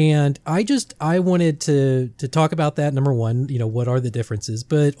 And I wanted to talk about that. Number one, what are the differences,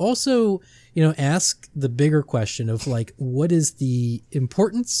 but also, ask the bigger question of like, what is the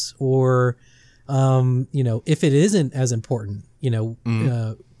importance or, if it isn't as important,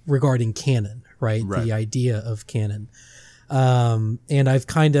 regarding canon, right? The idea of canon. And I've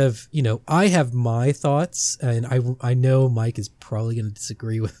kind of, I have my thoughts, and I know Mike is probably going to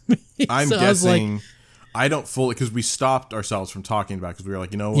disagree with me. I'm guessing I don't fully, because we stopped ourselves from talking about it because we were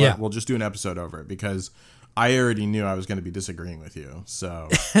like, you know what, we'll just do an episode over it because I already knew I was going to be disagreeing with you. So,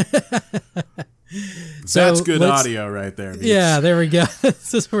 that's good audio right there. Beach. Yeah, there we go.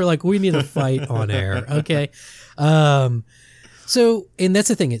 We're like, we need a fight on air. Okay. So, and that's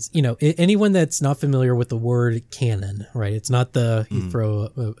the thing is, anyone that's not familiar with the word canon, right? It's not you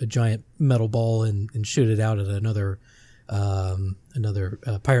throw a giant metal ball and shoot it out at another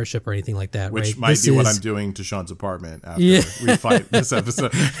pirate ship or anything like that, which right? might be what I'm doing to Sean's apartment after we fight this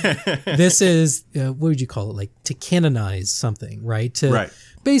episode. This is, what would you call it? Like to canonize something, right?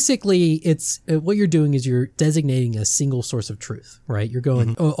 Basically, it's what you're doing is you're designating a single source of truth, right? You're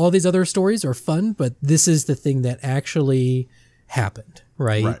going, all these other stories are fun, but this is the thing that actually happened,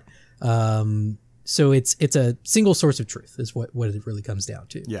 right? So it's a single source of truth is what it really comes down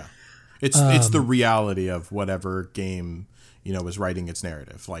to. Yeah. It's the reality of whatever game, is writing its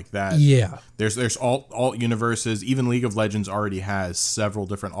narrative like that. Yeah. There's alt universes. Even League of Legends already has several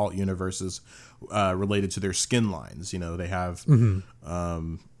different alt universes related to their skin lines. They have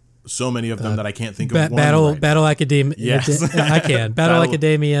so many of them that I can't think of. Battle Academia. Yes. I can. Battle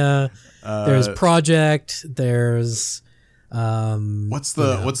Academia. There's Project. There's what's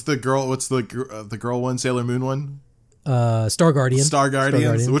the girl one, Sailor Moon one? Star Guardians,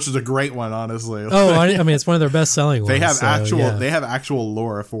 which is a great one, honestly. Oh, I mean, it's one of their best-selling ones. They have actual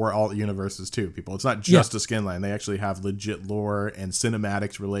lore for alt universes too, people. It's not just a skin line. They actually have legit lore and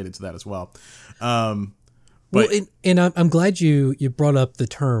cinematics related to that as well. I'm glad you brought up the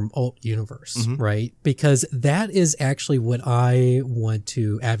term alt universe, right? Because that is actually what I want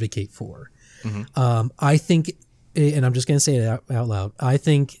to advocate for. I think, and I'm just going to say it out loud, I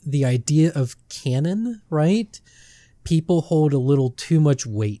think the idea of canon, right? People hold a little too much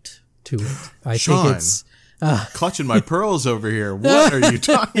weight to it. I think it's clutching my pearls over here. What are you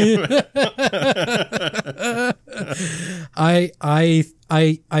talking about? I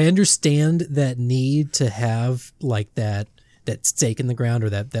understand that need to have like that stake in the ground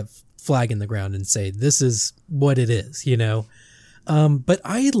or that flag in the ground and say this is what it is, But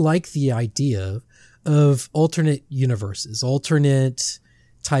I like the idea of alternate universes, alternate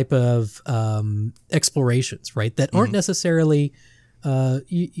type of explorations, right? That aren't necessarily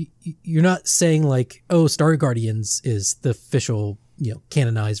you're not saying like, oh, Star Guardians is the official,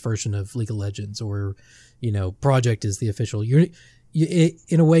 canonized version of League of Legends, or Project is the official.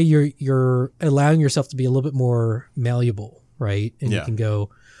 In a way, you're allowing yourself to be a little bit more malleable, right? And you can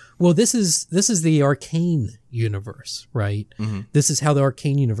go, well, this is the Arcane universe, right? This is how the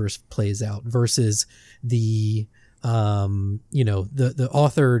Arcane universe plays out versus the the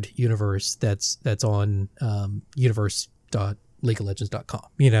authored universe that's on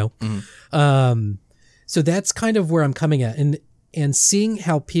universe.leagueoflegends.com, so that's kind of where I'm coming at, and seeing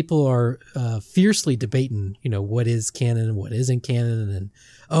how people are fiercely debating, what is canon and what isn't canon, and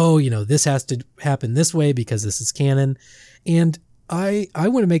this has to happen this way because this is canon. And I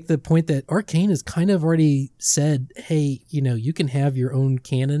want to make the point that Arcane has kind of already said, hey, you can have your own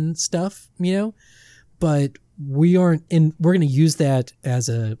canon stuff, but we're going to use that as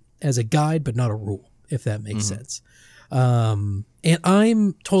a guide, but not a rule, if that makes sense. And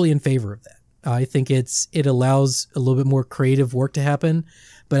I'm totally in favor of that. I think it allows a little bit more creative work to happen,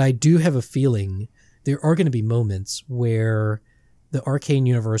 but I do have a feeling there are going to be moments where the Arcane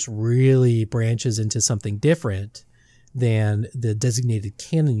universe really branches into something different than the designated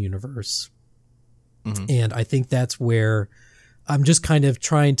canon universe. And I think that's where I'm just kind of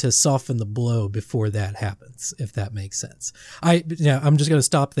trying to soften the blow before that happens, if that makes sense. I'm just going to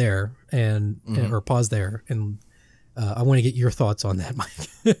stop there or pause there, and I want to get your thoughts on that, Mike.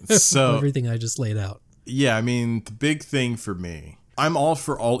 So everything I just laid out. Yeah, I mean, the big thing for me, I'm all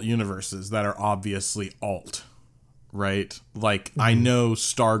for alt universes that are obviously alt, right? Like, I know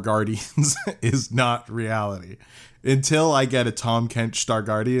Star Guardians is not reality. Until I get a Tom Kent Star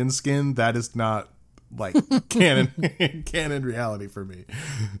Guardian skin, that is not like canon reality for me.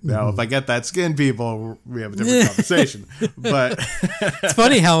 Now, if I get that skin, people, we have a different conversation. But it's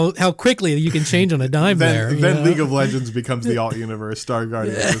funny how quickly you can change on a dime then League of Legends becomes the alt universe. Star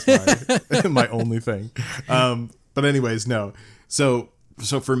Guardian is my only thing. But anyways, no. So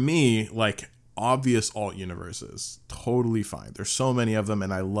for me, like, obvious alt universes, totally fine. There's so many of them,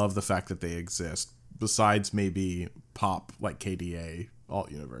 and I love the fact that they exist. Besides maybe pop, like KDA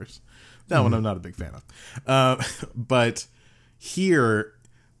alt universe, that one I'm not a big fan of. But here,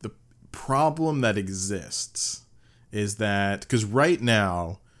 the problem that exists is that, because right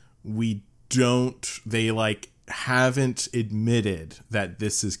now they like haven't admitted that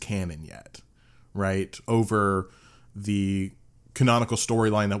this is canon yet, right? Over the canonical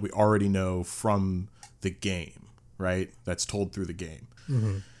storyline that we already know from the game, right? That's told through the game.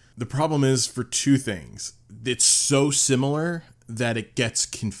 Mm-hmm. The problem is for two things. It's so similar that it gets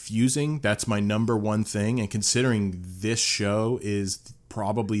confusing. That's my number one thing. And considering this show is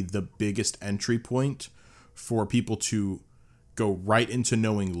probably the biggest entry point for people to go right into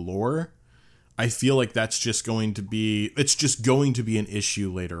knowing lore, I feel like it's just going to be an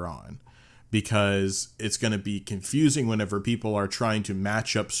issue later on, because it's going to be confusing whenever people are trying to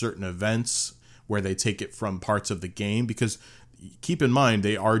match up certain events where they take it from parts of the game, because keep in mind,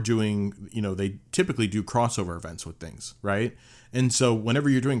 they are doing, they typically do crossover events with things, right? And so whenever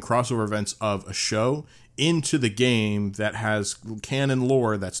you're doing crossover events of a show into the game that has canon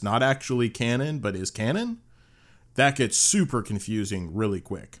lore that's not actually canon, but is canon, that gets super confusing really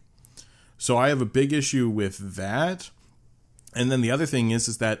quick. So I have a big issue with that. And then the other thing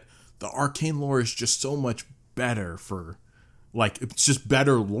is that the Arcane lore is just so much better it's just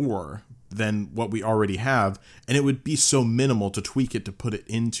better lore than what we already have, and it would be so minimal to tweak it to put it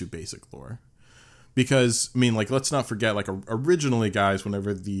into basic lore. Because, I mean, like, let's not forget, like, originally, guys,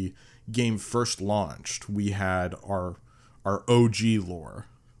 whenever the game first launched, we had our OG lore,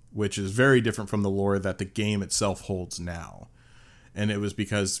 which is very different from the lore that the game itself holds now. And it was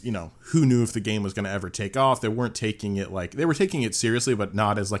because, who knew if the game was going to ever take off? They weren't taking it they were taking it seriously, but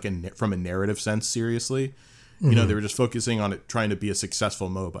not as from a narrative sense seriously. Mm-hmm. They were just focusing on it, trying to be a successful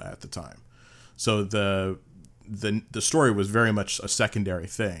MOBA at the time. So the story was very much a secondary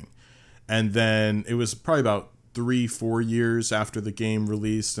thing. And then it was probably about 3-4 years after the game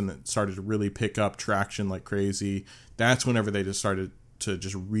released and it started to really pick up traction like crazy. That's whenever they just started to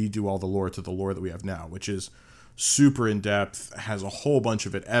just redo all the lore to the lore that we have now, which is super in depth, has a whole bunch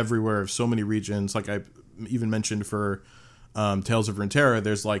of it everywhere, so many regions. Like I even mentioned for Tales of Runeterra,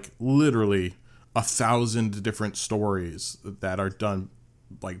 there's like literally 1,000 different stories that are done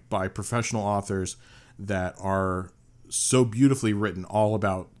like by professional authors that are so beautifully written, all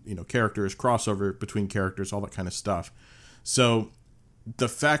about characters, crossover between characters, all that kind of stuff. So the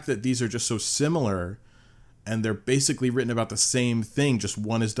fact that these are just so similar and they're basically written about the same thing, just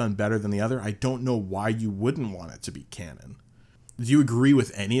one is done better than the other, I don't know why you wouldn't want it to be canon. Do you agree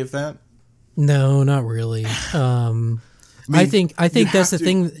with any of that? No, not really. I think that's the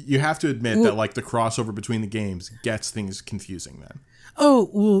thing. You have to admit that like the crossover between the games gets things confusing then.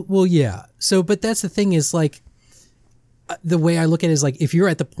 Oh, well, yeah. So, but that's the thing is like, the way I look at it is like, if you're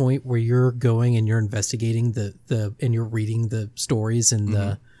at the point where you're going and you're investigating and you're reading the stories and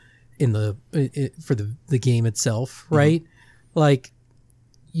for the game itself, right? Mm-hmm. Like,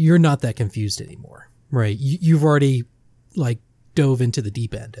 you're not that confused anymore, right? You've already like dove into the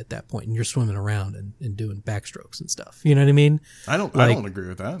deep end at that point and you're swimming around and doing backstrokes and stuff. You know what I mean? I don't agree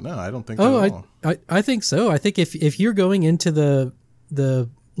with that. No, I don't think that at all. I think so. I think if you're going into the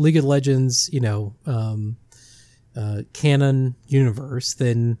League of Legends, canon universe,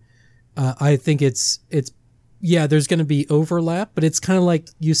 then I think it's there's going to be overlap, but it's kind of like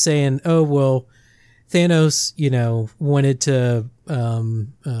you saying, oh, well, Thanos, wanted to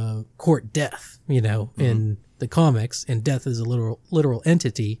court death, in the comics, and death is a literal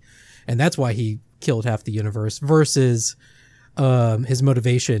entity, and that's why he killed half the universe, versus his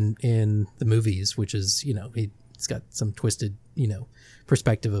motivation in the movies, which is, he's got some twisted,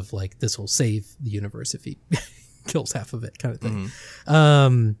 perspective of like, this will save the universe if he kills half of it, kind of thing.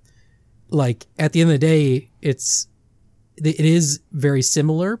 Mm-hmm. Like at the end of the day, it is very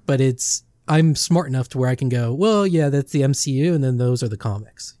similar, but I'm smart enough to where I can go, well, yeah, that's the MCU, and then those are the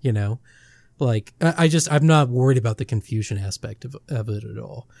comics, Like I'm not worried about the confusion aspect of it at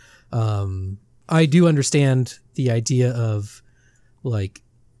all. I do understand the idea of like,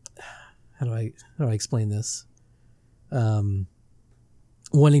 how do I explain this?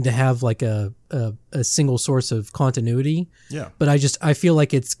 wanting to have like a single source of continuity. Yeah. But I feel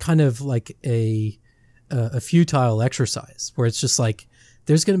like it's kind of like a futile exercise where it's just like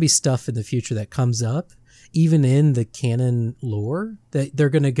there's going to be stuff in the future that comes up, even in the canon lore, that they're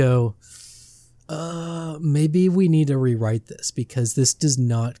going to go, maybe we need to rewrite this because this does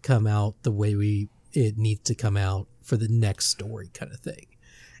not come out the way it needs to come out for the next story kind of thing.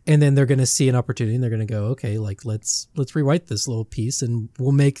 And then they're going to see an opportunity and they're going to go, okay, like let's rewrite this little piece and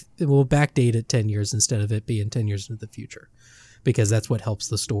we'll backdate it 10 years instead of it being 10 years into the future, because that's what helps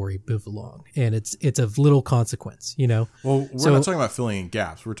the story move along. And it's of little consequence, you know? Well, we're not talking about filling in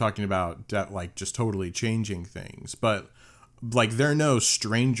gaps. We're talking about like just totally changing things, but like they're no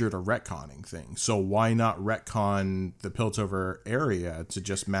stranger to retconning things. So why not retcon the Piltover area to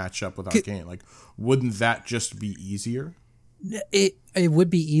just match up with Arcane? Like, wouldn't that just be easier? It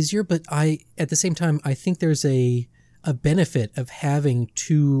would be easier, but at the same time, I think there's a benefit of having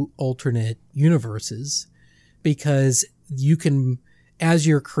two alternate universes, because you can, as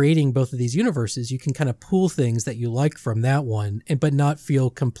you're creating both of these universes, you can kind of pull things that you like from that one, but not feel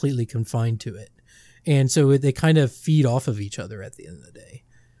completely confined to it. And so they kind of feed off of each other at the end of the day.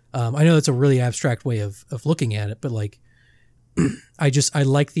 I know it's a really abstract way of looking at it, but like, I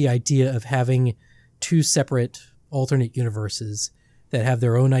like the idea of having two separate alternate universes that have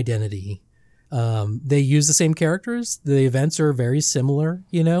their own identity. They use the same characters. The events are very similar,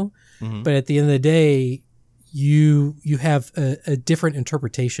 you know, but at the end of the day, you have a different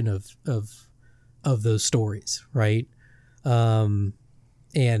interpretation of those stories, right?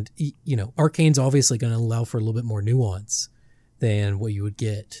 And you know, Arcane's obviously going to allow for a little bit more nuance than what you would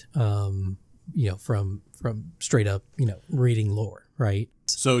get, you know, from straight up, you know, reading lore, right?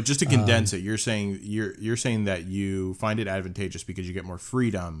 So just to condense it, you're saying that you find it advantageous because you get more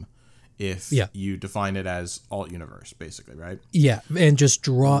freedom if you define it as alt universe, basically, right? Yeah, and just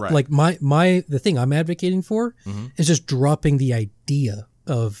drop like the thing I'm advocating for is just dropping the idea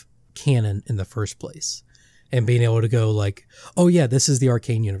of canon in the first place. And being able to go like, oh yeah, this is the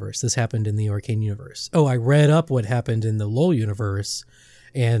Arcane universe. This happened in the Arcane universe. Oh, I read up what happened in the LoL universe,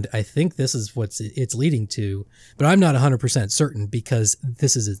 and I think this is what it's leading to, but I'm not 100% certain because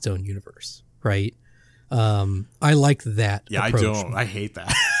this is its own universe, right? I like that. Yeah, approach. I don't. I hate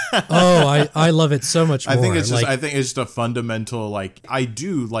that. I love it so much more. I think it's just a fundamental, like, I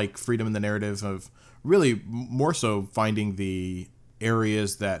do like freedom in the narrative of really more so finding the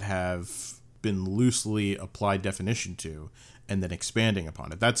areas that have been loosely applied definition to and then expanding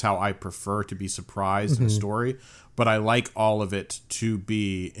upon it. That's how I prefer to be surprised in a story, but I like all of it to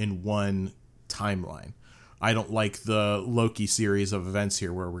be in one timeline. I don't like the Loki series of events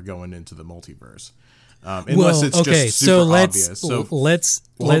here where we're going into the multiverse. Unless it's just super obvious. So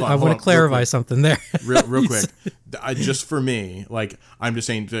I want to clarify something there. real quick. Just for me, like, I'm just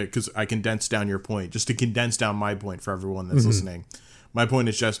saying, because I condensed down your point, just to condense down my point for everyone that's listening. My point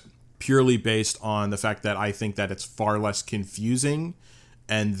is just purely based on the fact that I think that it's far less confusing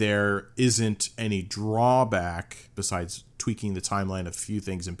and there isn't any drawback besides tweaking the timeline of a few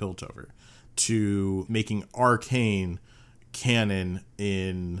things in Piltover to making Arcane canon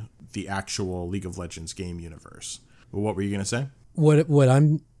in the actual League of Legends game universe. What were you going to say? What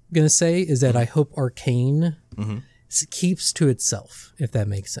I'm going to say is that I hope Arcane keeps to itself, if that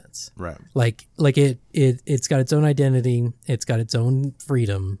makes sense. Right. Like it's got its own identity. It's got its own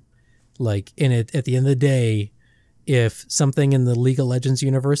freedom. Like, in it, at the end of the day, if something in the League of Legends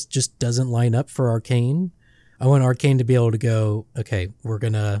universe just doesn't line up for Arcane, I want Arcane to be able to go, okay, we're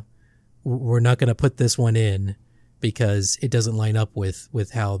not gonna put this one in because it doesn't line up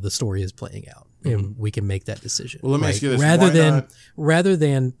with how the story is playing out, and we can make that decision. Well, let me ask you this: rather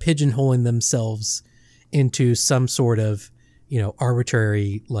than pigeonholing themselves into some sort of, you know,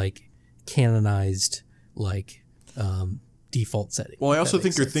 arbitrary, like, canonized, like, default setting. Well, I also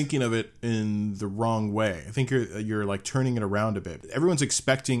think you're thinking of it in the wrong way. I think you're like turning it around a bit. Everyone's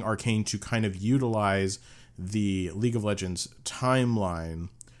expecting Arcane to kind of utilize the League of Legends timeline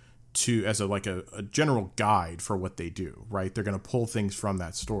as a general guide for what they do, right? They're going to pull things from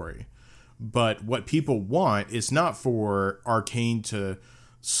that story. But what people want is not for Arcane to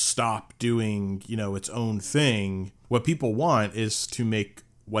stop doing, you know, its own thing. What people want is to make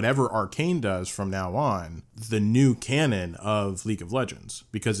whatever Arcane does from now on the new canon of League of Legends,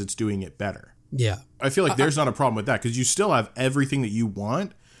 because it's doing it better. Yeah. I feel like there's not a problem with that, because you still have everything that you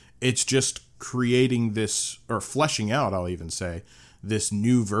want. It's just creating this, or fleshing out, I'll even say, this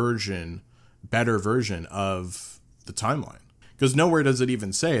new version, better version of the timeline. Because nowhere does it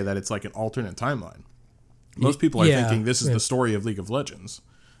even say that it's like an alternate timeline. Most people are thinking this is the story of League of Legends.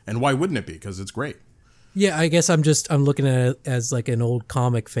 And why wouldn't it be? Because it's great. Yeah, I guess I'm looking at it as like an old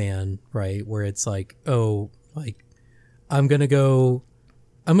comic fan, right? Where it's like, oh, like I'm gonna go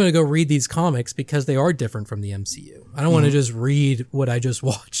read these comics because they are different from the MCU. I don't want to just read what I just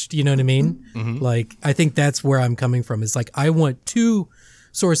watched. You know what I mean? Like, I think that's where I'm coming from. Is like, I want two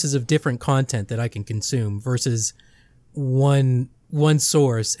sources of different content that I can consume versus one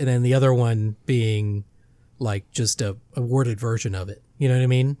source and then the other one being like just a worded version of it. You know what I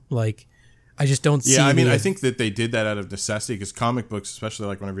mean? Like, I just don't see. Yeah, I mean, I think that they did that out of necessity because comic books, especially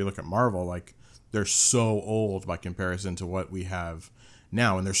like whenever you look at Marvel, like they're so old by comparison to what we have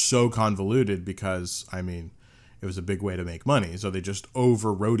now, and they're so convoluted because, I mean, it was a big way to make money, so they just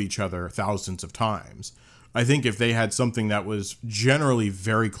overwrote each other thousands of times. I think if they had something that was generally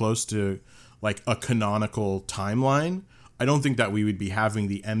very close to like a canonical timeline, I don't think that we would be having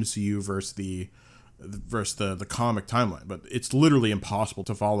the MCU versus the comic timeline. But it's literally impossible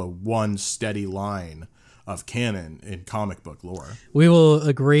to follow one steady line of canon in comic book lore. We will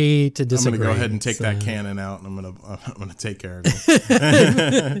agree to disagree. I'm going to go ahead and take that canon out, and I'm going to take care of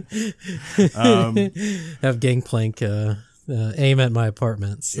it. Have Gangplank aim at my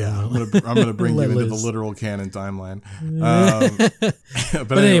apartment. So. Yeah, I'm gonna bring you into the literal canon timeline.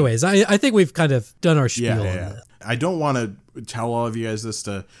 But anyways, I think we've kind of done our spiel on that. I don't want to tell all of you guys this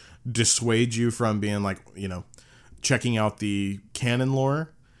to dissuade you from being like, checking out the canon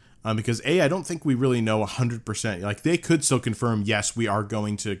lore. Because I don't think we really know 100%. Like, they could still confirm, yes, we are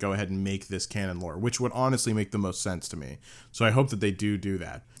going to go ahead and make this canon lore, which would honestly make the most sense to me. So I hope that they do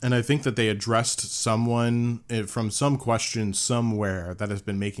that. And I think that they addressed someone from some question somewhere that has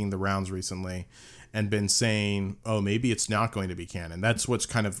been making the rounds recently and been saying, oh, maybe it's not going to be canon. That's what's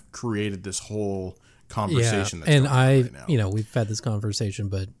kind of created this whole conversation. Yeah, that's going on right now. We've had this conversation,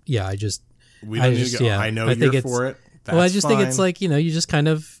 but yeah, we don't need to go. I know you're for it. That's I just fine. think it's like, you just kind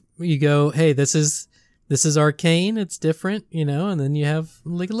of, you go, hey, this is Arcane, it's different, and then you have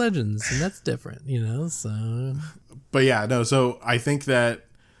League of Legends, and that's different, so. But yeah, no, so I think that,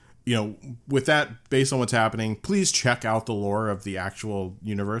 with that, based on what's happening, please check out the lore of the actual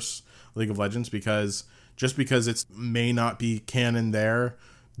universe, League of Legends, because just because it may not be canon there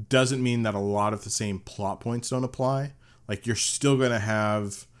doesn't mean that a lot of the same plot points don't apply. Like, you're still going to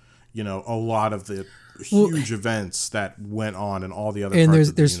have, a lot of the huge events that went on in all the other parts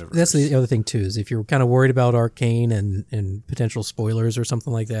of the universe. That's the other thing too, is if you're kind of worried about Arcane and potential spoilers or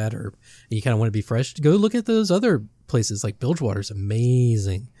something like that, or you kind of want to be fresh, go look at those other places. Like Bilgewater's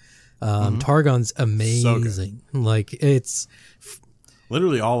amazing. Targon's amazing. So like, it's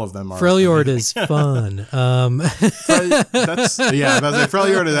literally all of them are. Freljord is fun. That's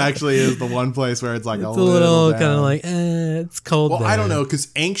Freljord is the one place where it's like it's a little kind of like, it's cold. Well, there. I don't know, because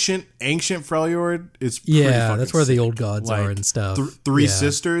ancient Freljord is pretty that's where sick. the old gods are and stuff. Three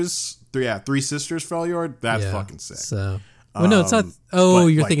Sisters Freljord, that's fucking sick. So. Well, no, it's not. Oh,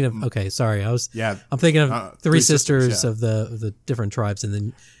 you're thinking of. Okay, sorry. I'm thinking of Three Sisters of the different tribes, and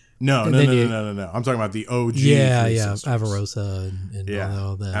then. No. I'm talking about the OG. Yeah. Avarosa and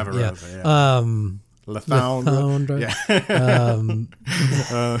all that. Avarosa, Lathoundra.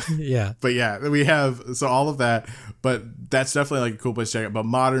 Yeah. But yeah, we have all of that. But that's definitely like a cool place to check out. But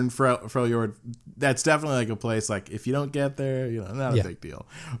modern Freljord, that's definitely like a place like if you don't get there, not a big deal.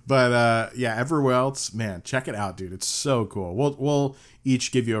 But everywhere else, man, check it out, dude. It's so cool. We'll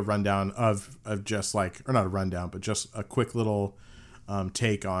each give you a rundown of just like, or not a rundown, but just a quick little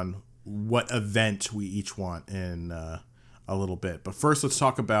take on what event we each want in a little bit. But first, let's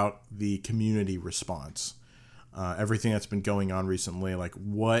talk about the community response. Everything that's been going on recently, like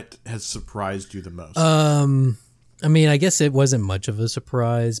what has surprised you the most? I mean, I guess it wasn't much of a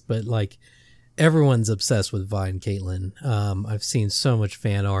surprise, but like everyone's obsessed with Vi and Caitlyn. I've seen so much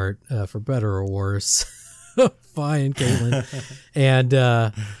fan art, for better or worse, Vi and Caitlyn. And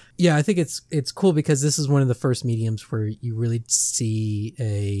I think it's cool because this is one of the first mediums where you really see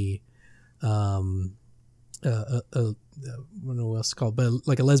I don't know what else it's called, but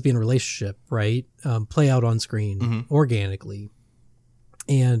like a lesbian relationship, right? Play out on screen organically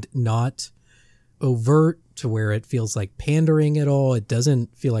and not overt to where it feels like pandering at all. It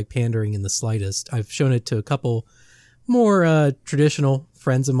doesn't feel like pandering in the slightest. I've shown it to a couple more traditional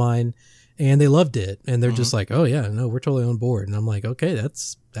friends of mine, and they loved it. And they're just like, oh yeah, no, we're totally on board. And I'm like, okay,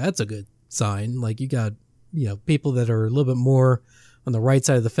 that's a good sign. Like, you got, people that are a little bit more on the right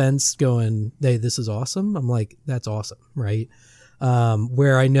side of the fence going, hey, this is awesome. I'm like, that's awesome. Right.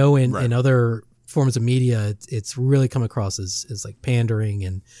 Where I know in other forms of media, it's really come across as like pandering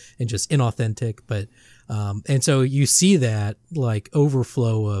and just inauthentic. But, and so you see that like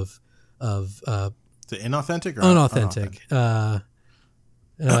overflow of the inauthentic or unauthentic.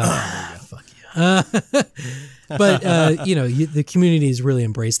 Fuck But the community has really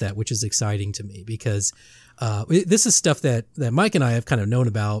embraced that, which is exciting to me because this is stuff that Mike and I have kind of known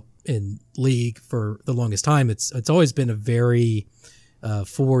about in League for the longest time. It's always been a very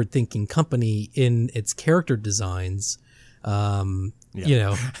forward-thinking company in its character designs. On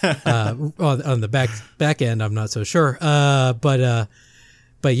the back end, I'm not so sure.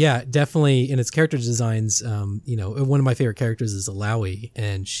 But yeah, definitely in its character designs, one of my favorite characters is Alawi,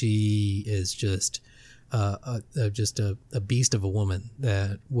 and she is just a beast of a woman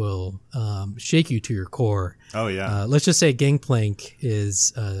that will shake you to your core. Oh yeah. Let's just say Gangplank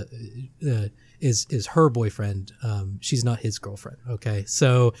is her boyfriend. She's not his girlfriend. Okay,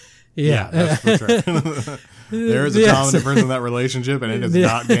 so yeah, that's for sure. There is a dominant person in that relationship, and it is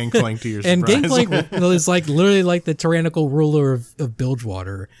not Gangplank to your surprise. And Gangplank is literally like the tyrannical ruler of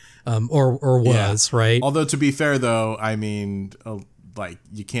Bilgewater, or was, right? Although to be fair, though, I mean,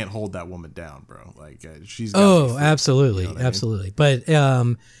 you can't hold that woman down, bro. She's absolutely, absolutely. But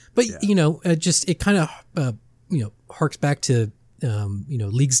just it kind of harks back to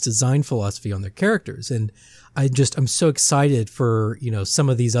League's design philosophy on their characters, and I'm so excited for some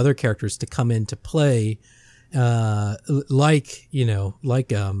of these other characters to come into play. What's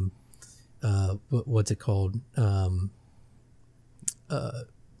it called?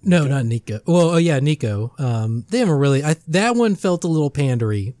 No, not Nico. Well, Nico. They haven't really. That one felt a little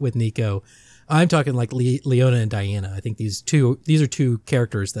pandery with Nico. I'm talking like Leona and Diana. I think these are two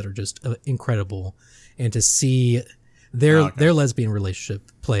characters that are just incredible, and to see their lesbian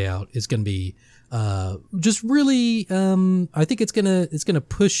relationship play out is going to be just really. I think it's gonna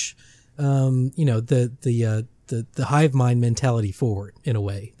push. The hive mind mentality forward in a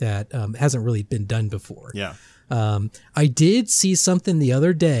way that hasn't really been done before. Yeah. I did see something the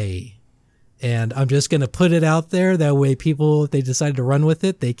other day, and I'm just going to put it out there. That way people, if they decide to run with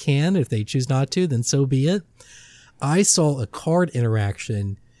it, they can. If they choose not to, then so be it. I saw a card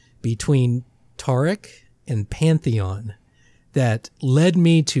interaction between Tarek and Pantheon that led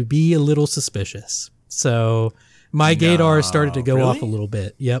me to be a little suspicious. So my gaydar started to go off a little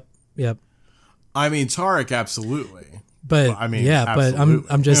bit. Yep. I mean, Tarek, absolutely. But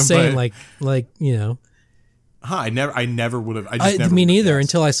I'm just saying, I never would have. Me neither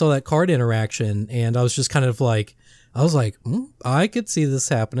until I saw that card interaction, and I was just kind of I could see this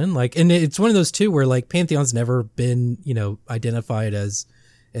happening. And it's one of those two where Pantheon's never been, identified as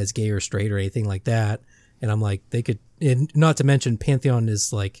gay or straight or anything like that, and I'm like, they could. And not to mention, Pantheon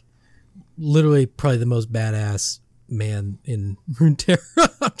is literally probably the most badass man in Runeterra.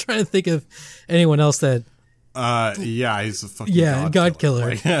 I'm trying to think of anyone else that he's a fucking god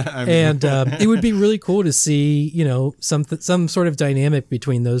killer. And it would be really cool to see some sort of dynamic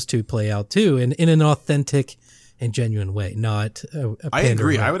between those two play out too, and in an authentic and genuine way, not I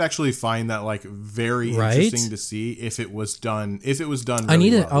agree. I would actually find that very interesting to see if it was done really I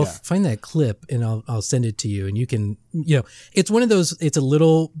need it. I'll find that clip and I'll send it to you, and you can it's one of those, it's a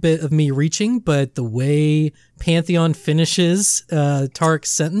little bit of me reaching, but the way Pantheon finishes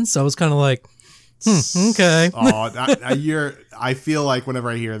Tarek's sentence, I was kind of like, okay. I feel like whenever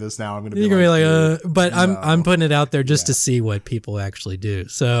I hear this now, I'm going to be but no. I'm putting it out there just to see what people actually do.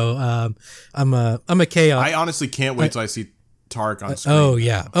 So I'm a chaos. I honestly can't wait till I see Tarek on screen. Oh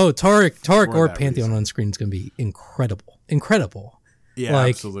yeah. Oh, Tarek or Pantheon on screen is going to be incredible. Yeah,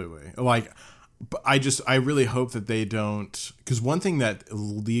 absolutely. But I really hope that they don't, because one thing that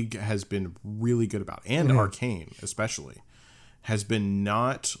League has been really good about, and Arcane especially, has been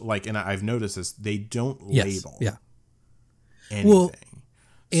not and I've noticed this, they don't label anything. Well,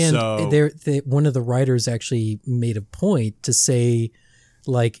 and one of the writers actually made a point to say,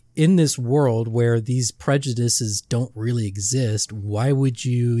 in this world where these prejudices don't really exist, why would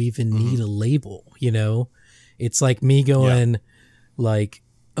you even need a label? It's like me going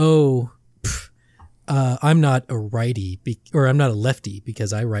I'm not a righty or I'm not a lefty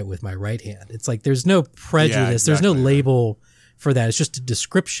because I write with my right hand. It's there's no prejudice. Yeah, exactly. There's no label for that. It's just a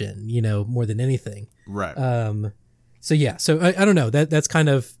description, more than anything. Right. So I don't know, that's kind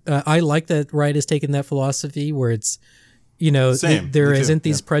of, I like that Riot has taken that philosophy where it's, there isn't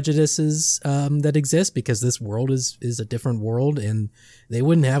these prejudices that exist because this world is a different world, and they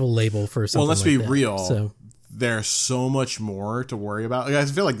wouldn't have a label for something. Well, let's be real. So there's so much more to worry about. I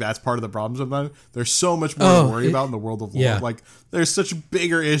feel like that's part of the problem sometimes. There's so much more to worry about in the world of lore. There's such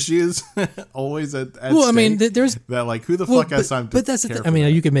bigger issues always at stake. I mean, there's that who the fuck has time to. But that's the thing. I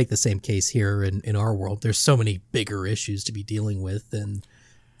mean, you could make the same case here in our world. There's so many bigger issues to be dealing with, and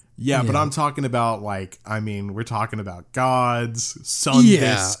Yeah, but I'm talking about we're talking about gods, sun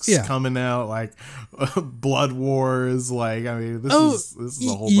discs coming out, blood wars. This is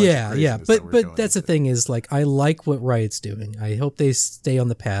a whole bunch of craziness. But that's the thing is I like what Riot's doing. I hope they stay on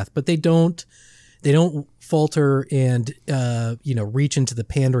the path, but they don't falter and reach into the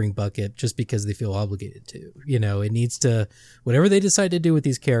pandering bucket just because they feel obligated to. It needs to, whatever they decide to do with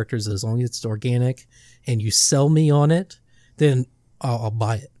these characters, as long as it's organic and you sell me on it, then I'll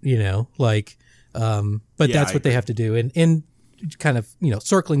buy it, but that's what they have to do. And kind of,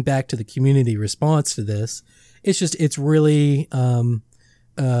 circling back to the community response to this, it's really,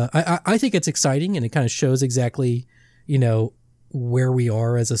 I think it's exciting, and it kind of shows exactly, where we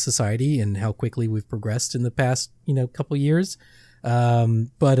are as a society and how quickly we've progressed in the past, couple years.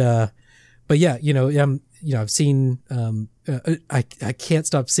 But yeah, I've seen, I can't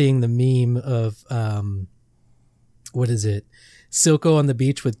stop seeing the meme of, what is it? Silco on the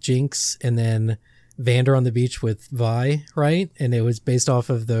beach with Jinx, and then Vander on the beach with Vi, right? And it was based off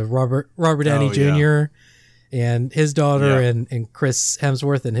of the Robert Downey Jr. and his daughter, and Chris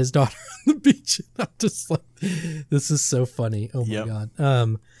Hemsworth and his daughter on the beach. I'm just like, this is so funny. Oh my God.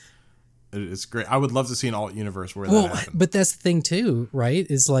 It's great. I would love to see an alt universe where that happened. But that's the thing too, right?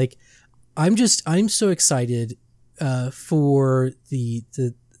 Is I'm so excited for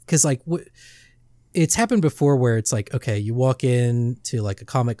because it's happened before where it's okay, you walk in to a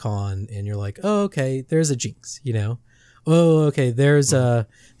Comic-Con and you're like, oh, okay, there's a Jinx, oh, okay, there's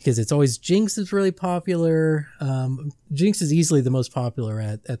because it's always Jinx is really popular. Jinx is easily the most popular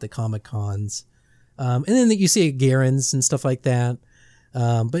at the Comic-Cons. And then you see Garen's and stuff like that.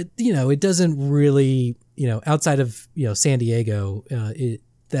 But it doesn't really, outside of, San Diego,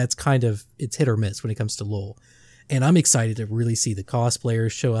 that's kind of, it's hit or miss when it comes to LoL. And I'm excited to really see the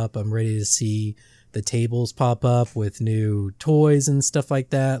cosplayers show up. I'm ready to see the tables pop up with new toys and stuff like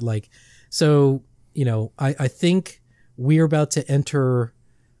that. So, I think we're about to enter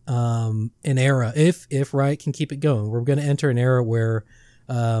an era, if Riot can keep it going, we're going to enter an era where,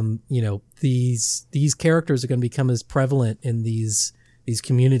 these characters are going to become as prevalent in these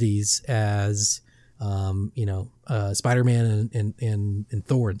communities as, Spider-Man and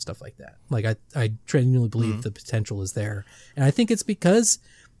Thor and stuff like that. I genuinely believe the potential is there. And I think it's because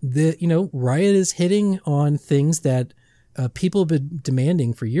Riot is hitting on things that people have been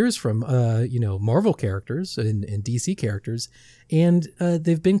demanding for years from, Marvel characters and DC characters. And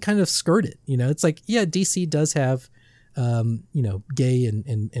they've been kind of skirted. It's DC does have, gay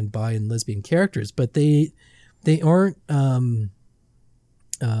and bi and lesbian characters, but they aren't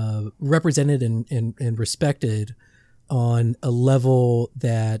represented and respected on a level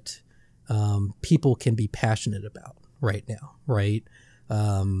that people can be passionate about right now, right?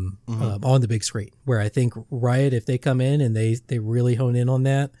 On the big screen, where I think Riot, if they come in and they really hone in on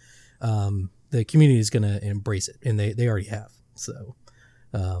that, the community is going to embrace it, and they already have. So,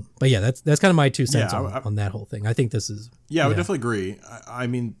 but yeah, that's kind of my 2 cents on that whole thing. I think this is I would definitely agree. I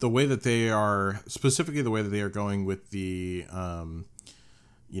mean, the way that they are, specifically the way that they are going with the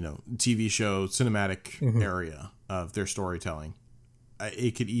TV show cinematic area of their storytelling.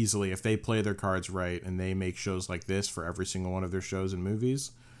 It could easily, if they play their cards right and they make shows like this for every single one of their shows and movies,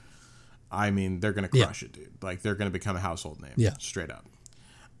 I mean, they're going to crush it, dude. They're going to become a household name, straight up.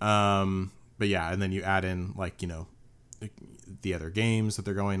 But yeah, and then you add in the other games that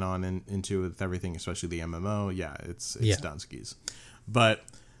they're going on into with everything, especially the MMO. Yeah, it's Dunskies. But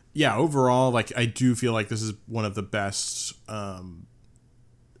yeah, overall, I do feel like this is one of the best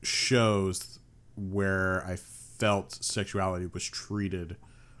shows where I felt sexuality was treated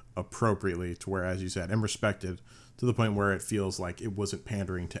appropriately, to where, as you said, and respected, to the point where it feels like it wasn't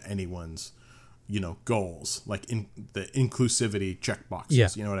pandering to anyone's goals, in the inclusivity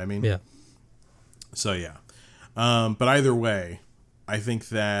checkboxes. You know what I mean? So but either way, I think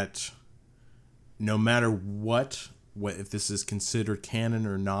that no matter what if this is considered canon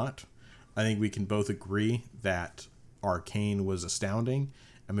or not, I think we can both agree that Arcane was astounding,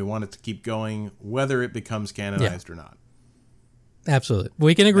 and we want it to keep going, whether it becomes canonized or not. Absolutely.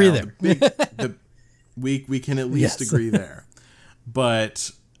 We can agree there. We can at least agree there.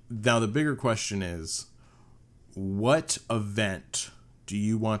 But now the bigger question is, what event do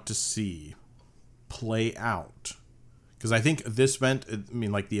you want to see play out? Because I think this event,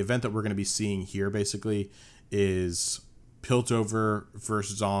 the event that we're going to be seeing here basically is Piltover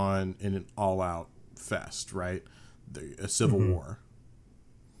versus Zon in an all-out fest, right? A civil war.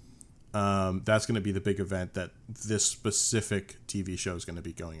 That's going to be the big event that this specific TV show is going to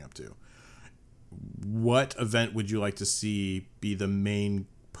be going up to. What event would you like to see be the main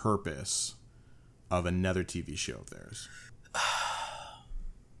purpose of another TV show of theirs?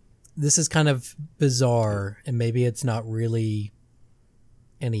 this is kind of bizarre, and maybe it's not really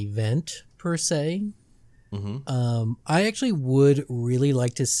an event per se. I actually would really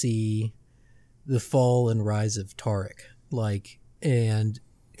like to see the fall and rise of Tarek, like, and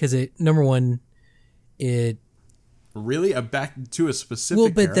because number one, it really back to a specific. Well,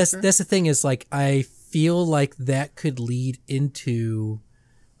 but character? that's the thing is, like, I feel like that could lead into,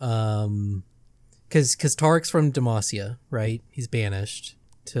 because Tarek's from Demacia, right? He's banished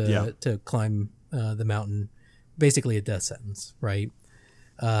to climb the mountain, basically a death sentence, right?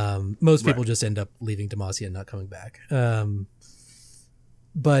 Most people just end up leaving Demacia and not coming back.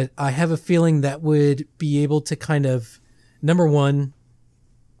 But I have a feeling that would be able to kind of, number one,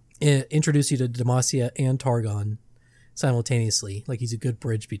 introduce you to Demacia and Targon simultaneously. Like, he's a good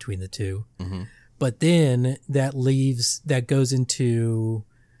bridge between the two. But then that goes into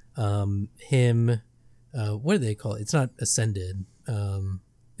him. What do they call it? It's not ascended.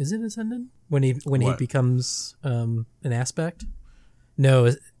 Is it ascended when he becomes an aspect?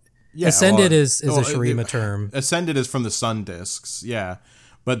 No, ascended is a Shurima term. Ascended is from the sun discs, yeah,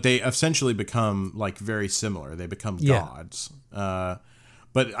 but they essentially become like very similar. They become gods. But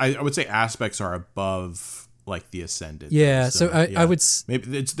I would say aspects are above like the ascended. Yeah, so I would maybe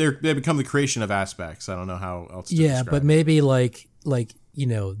they become the creation of aspects. I don't know how else to describe but it. Maybe like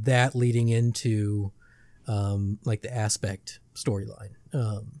that leading into like the aspect storyline,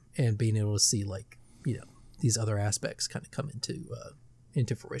 and being able to see like these other aspects kind of come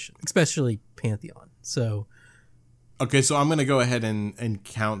into fruition, especially Pantheon. So okay, so I'm gonna go ahead and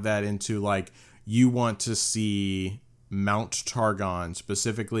count that into, like, you want to see Mount Targon,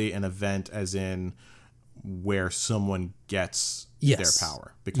 specifically an event as in where someone gets their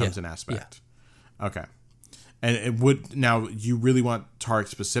power, becomes an aspect. Okay. And it would, now, you really want Tarek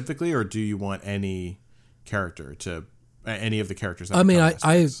specifically, or do you want any character to, any of the characters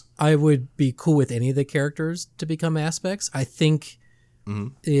that I would be cool with any of the characters to become aspects. I think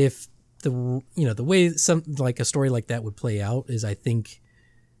if the way some, like, a story like that would play out is, I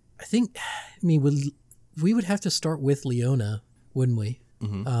mean, we would have to start with Leona, wouldn't we?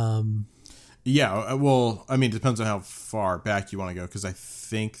 Yeah, well, I mean, it depends on how far back you want to go, because I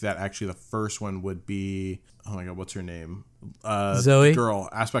think that actually the first one would be, oh my god, what's her name? Zoe? Girl,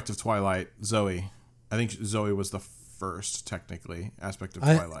 aspect of Twilight, Zoe. I think Zoe was the first, technically, aspect of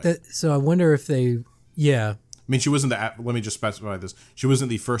Twilight. So I wonder if they, I mean, she wasn't let me just specify this. She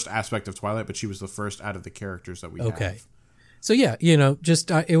wasn't the first aspect of Twilight, but she was the first out of the characters that we have. So yeah, just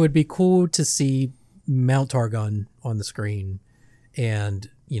it would be cool to see Mount Targon on the screen, and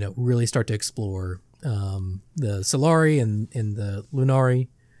really start to explore the Solari and the Lunari,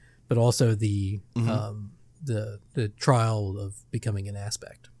 but also the trial of becoming an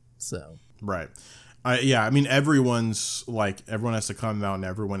aspect. So right. I mean, everyone has to come out, and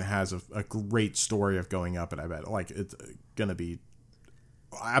everyone has a great story of going up, and I bet like it's gonna be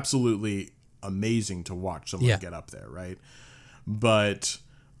absolutely amazing to watch someone get up there, right? But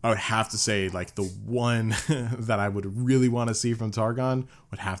I would have to say, like, the one that I would really want to see from Targon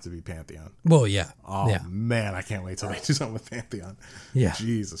would have to be Pantheon. Well, yeah. Oh, man, I can't wait till they do something with Pantheon. Yeah.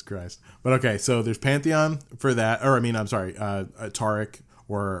 Jesus Christ. But okay, so there's Pantheon for that. Or, I mean, I'm sorry, Tarek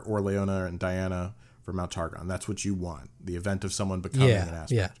or Leona and Diana for Mount Targon. That's what you want. The event of someone becoming an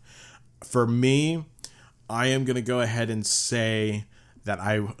aspect. Yeah. For me, I am going to go ahead and say that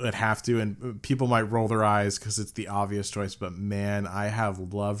I would have to, and people might roll their eyes because it's the obvious choice, but man, I have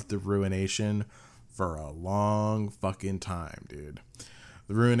loved the Ruination for a long fucking time, dude.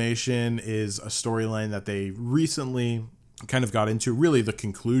 The Ruination is a storyline that they recently kind of got into, really the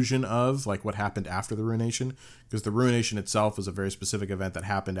conclusion of like what happened after the Ruination, because the Ruination itself was a very specific event that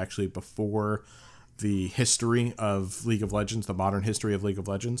happened actually before the history of League of Legends, the modern history of League of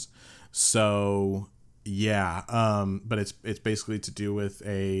Legends. So but it's basically to do with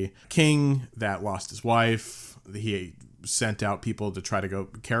a king that lost his wife. He sent out people to try to go,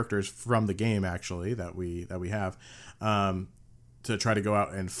 characters from the game actually that we have, to try to go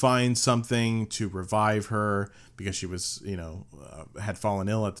out and find something to revive her, because she was had fallen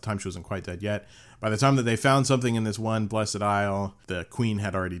ill at the time. She wasn't quite dead yet. By the time that they found something in this one blessed isle, the queen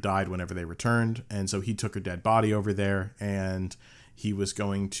had already died whenever they returned, and so he took her dead body over there, and he was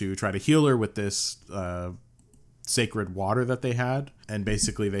going to try to heal her with this sacred water that they had. And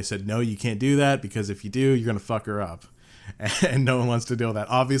basically they said, no, you can't do that, because if you do, you're going to fuck her up. And no one wants to deal with that.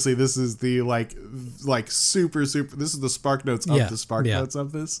 Obviously, this is the like super, this is the spark notes of the spark notes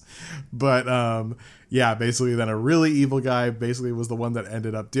of this. But basically then a really evil guy basically was the one that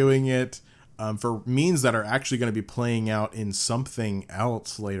ended up doing it, for means that are actually going to be playing out in something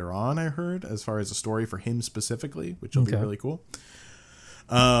else later on, I heard, as far as a story for him specifically, which will be really cool.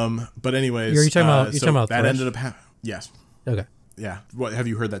 But anyways, you're talking about that Thresh? ended up yes. Okay. Yeah. What, have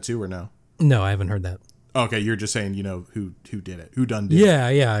you heard that too or no? No, I haven't heard that. Okay, you're just saying, who did it, who did it.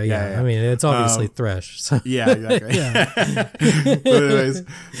 Yeah. I mean, it's obviously Thresh. So. Yeah, exactly. But anyways,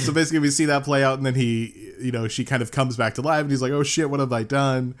 so basically we see that play out, and then she kind of comes back to life, and he's like, oh shit, what have I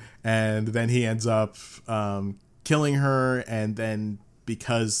done? And then he ends up killing her, and then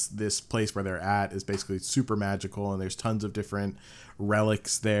because this place where they're at is basically super magical, and there's tons of different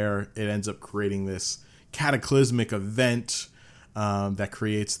relics there, it ends up creating this cataclysmic event that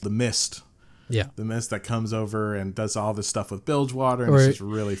creates the mist. Yeah, the mist that comes over and does all this stuff with Bilgewater, and it's just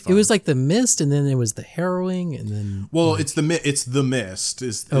really fun. It was like the mist, and then it was the harrowing, and then it's the mist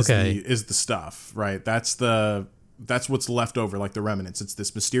is the stuff, right? That's what's left over, like the remnants. It's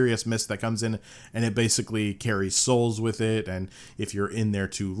this mysterious mist that comes in, and it basically carries souls with it. And if you're in there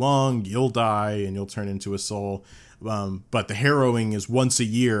too long, you'll die and you'll turn into a soul. But the harrowing is once a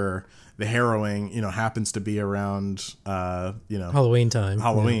year. The harrowing, happens to be around, Halloween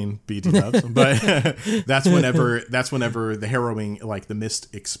time. BT dubs. But that's whenever the harrowing, like the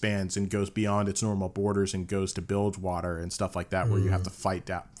mist expands and goes beyond its normal borders and goes to Bilgewater and stuff like that, where you have to fight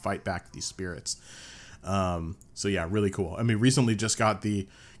back these spirits. So yeah, really cool. I mean, recently just got the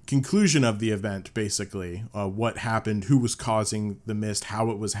conclusion of the event, basically, what happened, who was causing the mist, how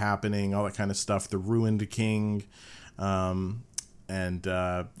it was happening, all that kind of stuff. The ruined king, and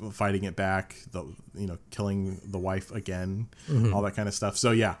fighting it back, killing the wife again, all that kind of stuff.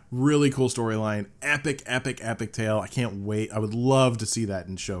 So yeah, really cool storyline, epic tale. I can't wait. I would love to see that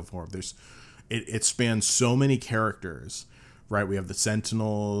in show form. It spans so many characters, right? We have the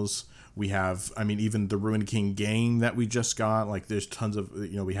Sentinels. We have, even the Ruined King gang that we just got. Like, there's tons of,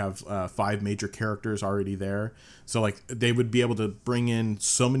 we have 5 major characters already there. So, like, they would be able to bring in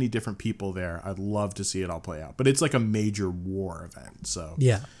so many different people there. I'd love to see it all play out. But it's like a major war event. So,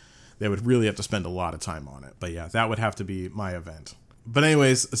 yeah, they would really have to spend a lot of time on it. But, yeah, that would have to be my event. But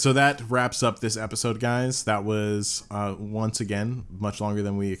anyways, so that wraps up this episode, guys. That was, once again, much longer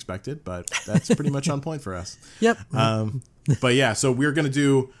than we expected. But that's pretty much on point for us. Yep. But, yeah, so we're going to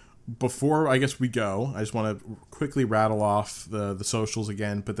do... Before I guess we go, I just want to quickly rattle off the socials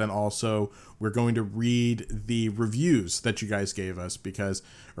again, but then also we're going to read the reviews that you guys gave us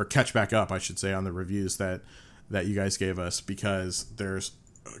or catch back up, I should say, on the reviews that you guys gave us, because there's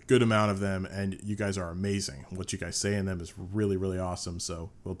a good amount of them and you guys are amazing. What you guys say in them is really, really awesome.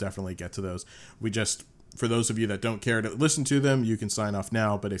 So we'll definitely get to those. For those of you that don't care to listen to them, you can sign off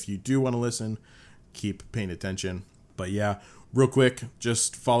now. But if you do want to listen, keep paying attention. But yeah, real quick,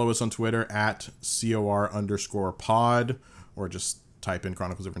 just follow us on Twitter at @COR_pod, or just type in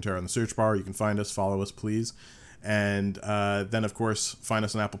Chronicles of Runeterra in the search bar. You can find us. Follow us, please. And then, of course, find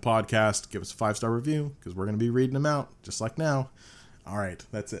us on Apple Podcast. Give us a 5-star review, because we're going to be reading them out, just like now. All right,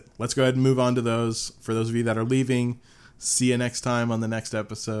 that's it. Let's go ahead and move on to those. For those of you that are leaving, see you next time on the next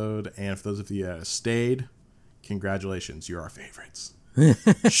episode. And for those of you that stayed, congratulations. You're our favorites.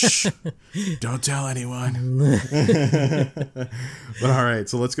 Shh, don't tell anyone. But all right,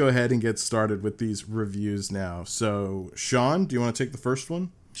 so let's go ahead and get started with these reviews now. So Sean, do you want to take the first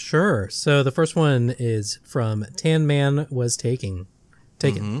one? Sure. So the first one is from Tan Man Was Taken,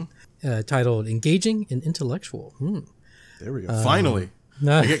 titled Engaging and Intellectual. There we go. Finally,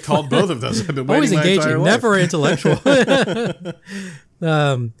 I get called both of those. I've been waiting always my engaging, entire life. never intellectual.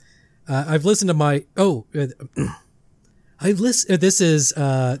 I've listened to my I've listened. This is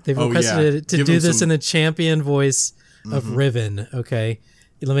they've requested to do this in a champion voice of Riven. Okay,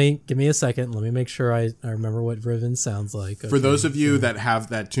 give me a second. Let me make sure I remember what Riven sounds like. Okay. For those of you that have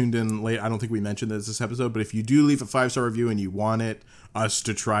that tuned in late, I don't think we mentioned this episode, but if you do leave a 5-star review and you want us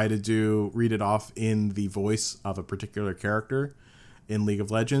to try to read it off in the voice of a particular character in League of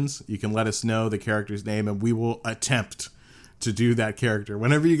Legends, you can let us know the character's name, and we will attempt to do that character.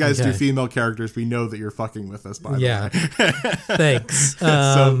 Whenever you guys do female characters, we know that you're fucking with us, by the way. Thanks.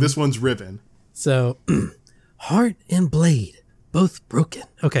 So this one's Riven. So, heart and blade, both broken.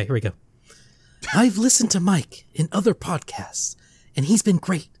 Okay, here we go. I've listened to Mike in other podcasts, and he's been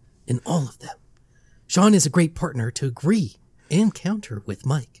great in all of them. Sean is a great partner to agree and counter with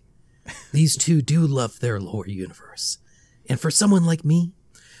Mike. These two do love their lore universe. And for someone like me,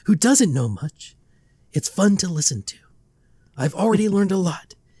 who doesn't know much, it's fun to listen to. I've already learned a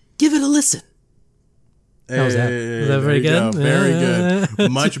lot. Give it a listen. How was that? Was that very good? Very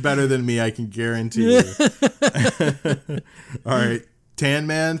good. Much better than me, I can guarantee you. All right. Tan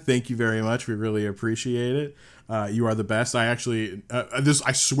Man, thank you very much. We really appreciate it. You are the best. I actually,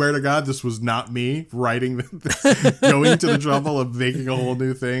 I swear to God, this was not me writing, going to the trouble of making a whole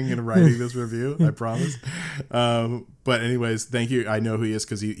new thing and writing this review. I promise. But anyways, thank you. I know who he is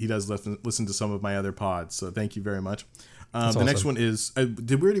because he does listen to some of my other pods. So thank you very much. The awesome. Next one is,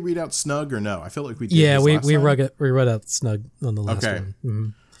 did we already read out Snug or no? I feel like we did. Yeah, we read out Snug on the last one. Mm-hmm.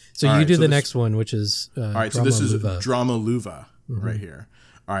 So you do the next one, which is all right. So this is Drama Luva right here.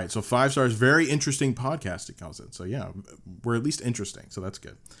 All right, so 5 stars. Very interesting podcast, it calls it. So yeah, we're at least interesting. So that's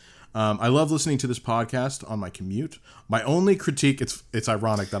good. I love listening to this podcast on my commute. My only critique, it's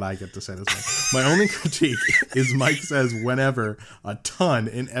ironic that I get to say this one. My only critique is Mike says whenever a ton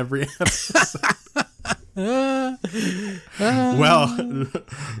in every episode. Well,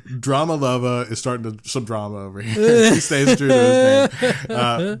 Drama Lava is starting some drama over here. He stays true to his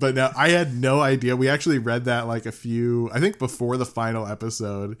name. But now I had no idea. We actually read that like I think before the final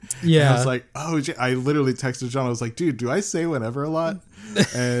episode. Yeah. And I was like, oh, I literally texted John. I was like, dude, do I say whenever a lot?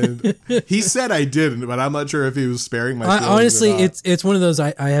 And he said I didn't, but I'm not sure if he was sparing my feelings. Honestly, it's one of those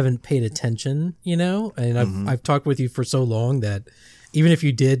I haven't paid attention, and I've talked with you for so long that even if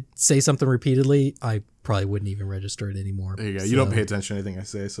you did say something repeatedly, I probably wouldn't even register it anymore. There you go. You don't pay attention to anything I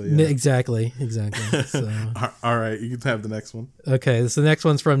say, so yeah. Exactly. So. All right, you can have the next one. Okay, so the next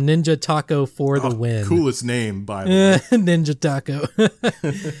one's from Ninja Taco for the win. Coolest name, by the way. Ninja Taco.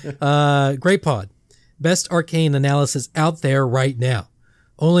 Great pod. Best Arcane analysis out there right now.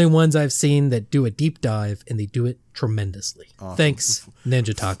 Only ones I've seen that do a deep dive, and they do it tremendously. Awesome. Thanks,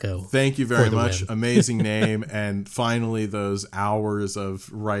 Ninja Taco. Thank you very much. Amazing name. And finally, those hours of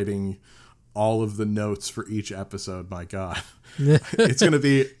writing all of the notes for each episode. My God. It's going to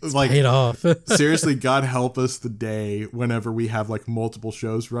be like paid off. Seriously, God help us the day whenever we have like multiple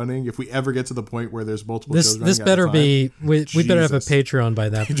shows running. If we ever get to the point where there's multiple shows running, this better be. We better have a Patreon by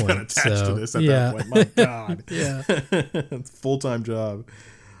that point. Attached to this at that point. My God. Yeah. It's a full-time job.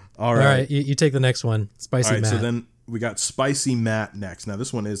 All right. You take the next one. Spicy Matt. So then we got Spicy Matt next. Now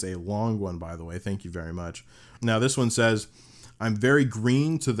this one is a long one, by the way. Thank you very much. Now this one says, I'm very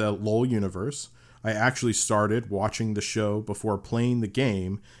green to the LoL universe. I actually started watching the show before playing the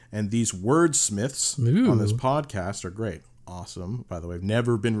game, and these wordsmiths on this podcast are great. Awesome. By the way, I've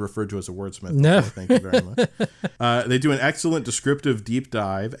never been referred to as a wordsmith. No. Thank you very much. They do an excellent descriptive deep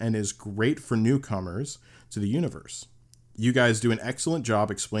dive and is great for newcomers to the universe. You guys do an excellent job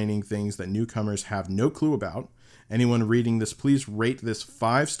explaining things that newcomers have no clue about. Anyone reading this, please rate this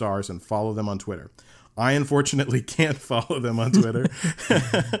 5 stars and follow them on Twitter. I unfortunately can't follow them on Twitter,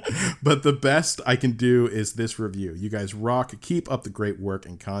 but the best I can do is this review. You guys rock. Keep up the great work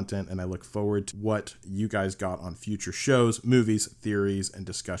and content, and I look forward to what you guys got on future shows, movies, theories, and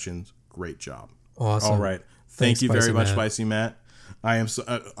discussions. Great job. Awesome. All right. Thank you very much, Spicy Matt. I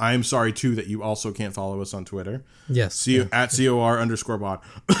am sorry too that you also can't follow us on Twitter. Yes. At COR_bot.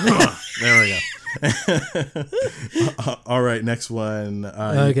 There we go. All right, next one.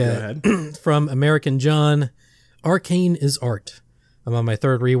 Okay. Go ahead. From American John, Arcane is art. I'm on my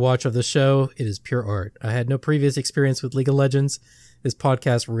 3rd rewatch of the show. It is pure art. I had no previous experience with League of Legends. This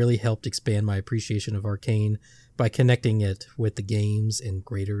podcast really helped expand my appreciation of Arcane by connecting it with the games and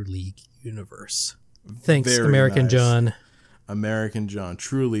greater League universe. Thanks, Very American nice. John. American John,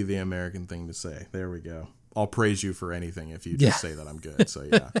 truly the American thing to say. There we go. I'll praise you for anything if you just say that I'm good. So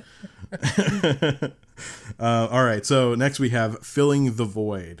yeah. All right. So next we have Filling the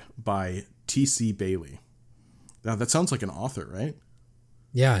Void by T.C. Bailey. Now that sounds like an author, right?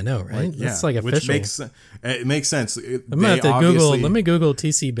 Yeah, I know, right? That's like official. Which it makes sense. I'm gonna have to Google. Let me Google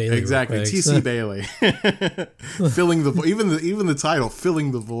T.C. Bailey. Exactly, T.C. Bailey. Filling the void. Even the title,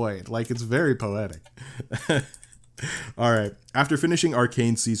 Filling the Void. Like it's very poetic. All right. After finishing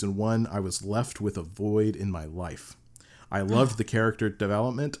Arcane Season 1, I was left with a void in my life. I loved the character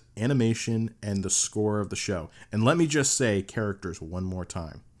development, animation, and the score of the show. And let me just say characters one more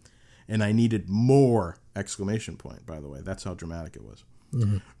time. And I needed more! ! By the way. That's how dramatic it was.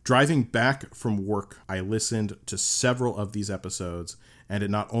 Mm-hmm. Driving back from work, I listened to several of these episodes, and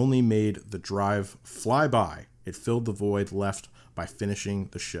it not only made the drive fly by, it filled the void left by finishing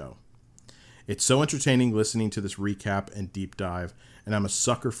the show. It's so entertaining listening to this recap and deep dive, and I'm a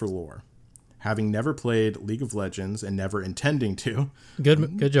sucker for lore. Having never played League of Legends and never intending to.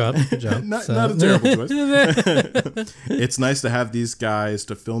 Good job. not a terrible twist. It's nice to have these guys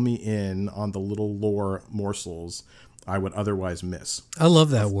to fill me in on the little lore morsels I would otherwise miss. I love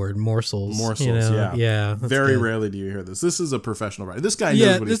that word, morsels. Morsels, yeah. Very rarely do you hear this. This is a professional writer. This guy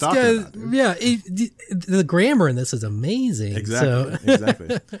knows what he's talking about. Dude. Yeah, the grammar in this is amazing.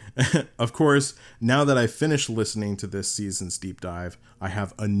 Exactly. Of course, now that I've finished listening to this season's deep dive, I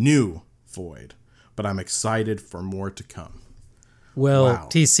have a new void. but I'm excited for more to come. Well, Wow.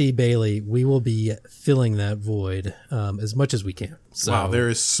 TC Bailey, we will be filling that void as much as we can. So. Wow, there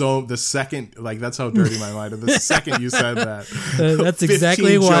is the second, like, that's how dirty my mind is. The second you said that. That's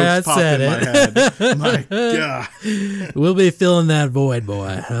exactly why I said it. My God. We'll be filling that void,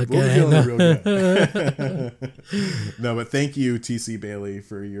 boy. Okay. We'll be feeling it real good. No, but thank you, TC Bailey,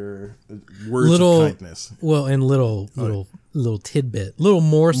 for your words of kindness. Well, and little tidbit, little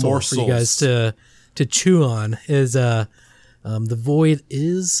morsel for you guys to chew on is the void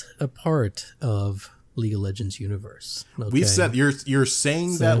is a part of League of Legends universe. Okay? We've said you're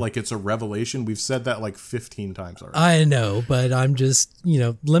saying that like it's a revelation. We've said that like 15 times already. I know, but I'm just,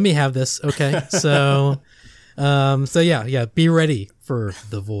 let me have this. Okay. So yeah, be ready for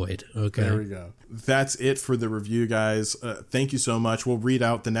the void. Okay. There we go. That's it for the review, guys. Thank you so much. We'll read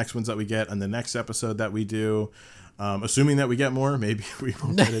out the next ones that we get on the next episode that we do. Assuming that we get more, maybe we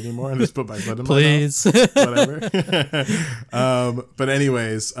won't get any more and just put my foot in Please. my mouth. Whatever. But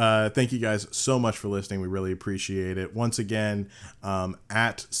anyways, thank you guys so much for listening. We really appreciate it. Once again,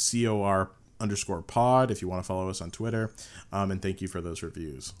 at COR_pod if you want to follow us on Twitter. And thank you for those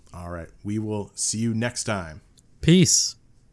reviews. All right. We will see you next time. Peace.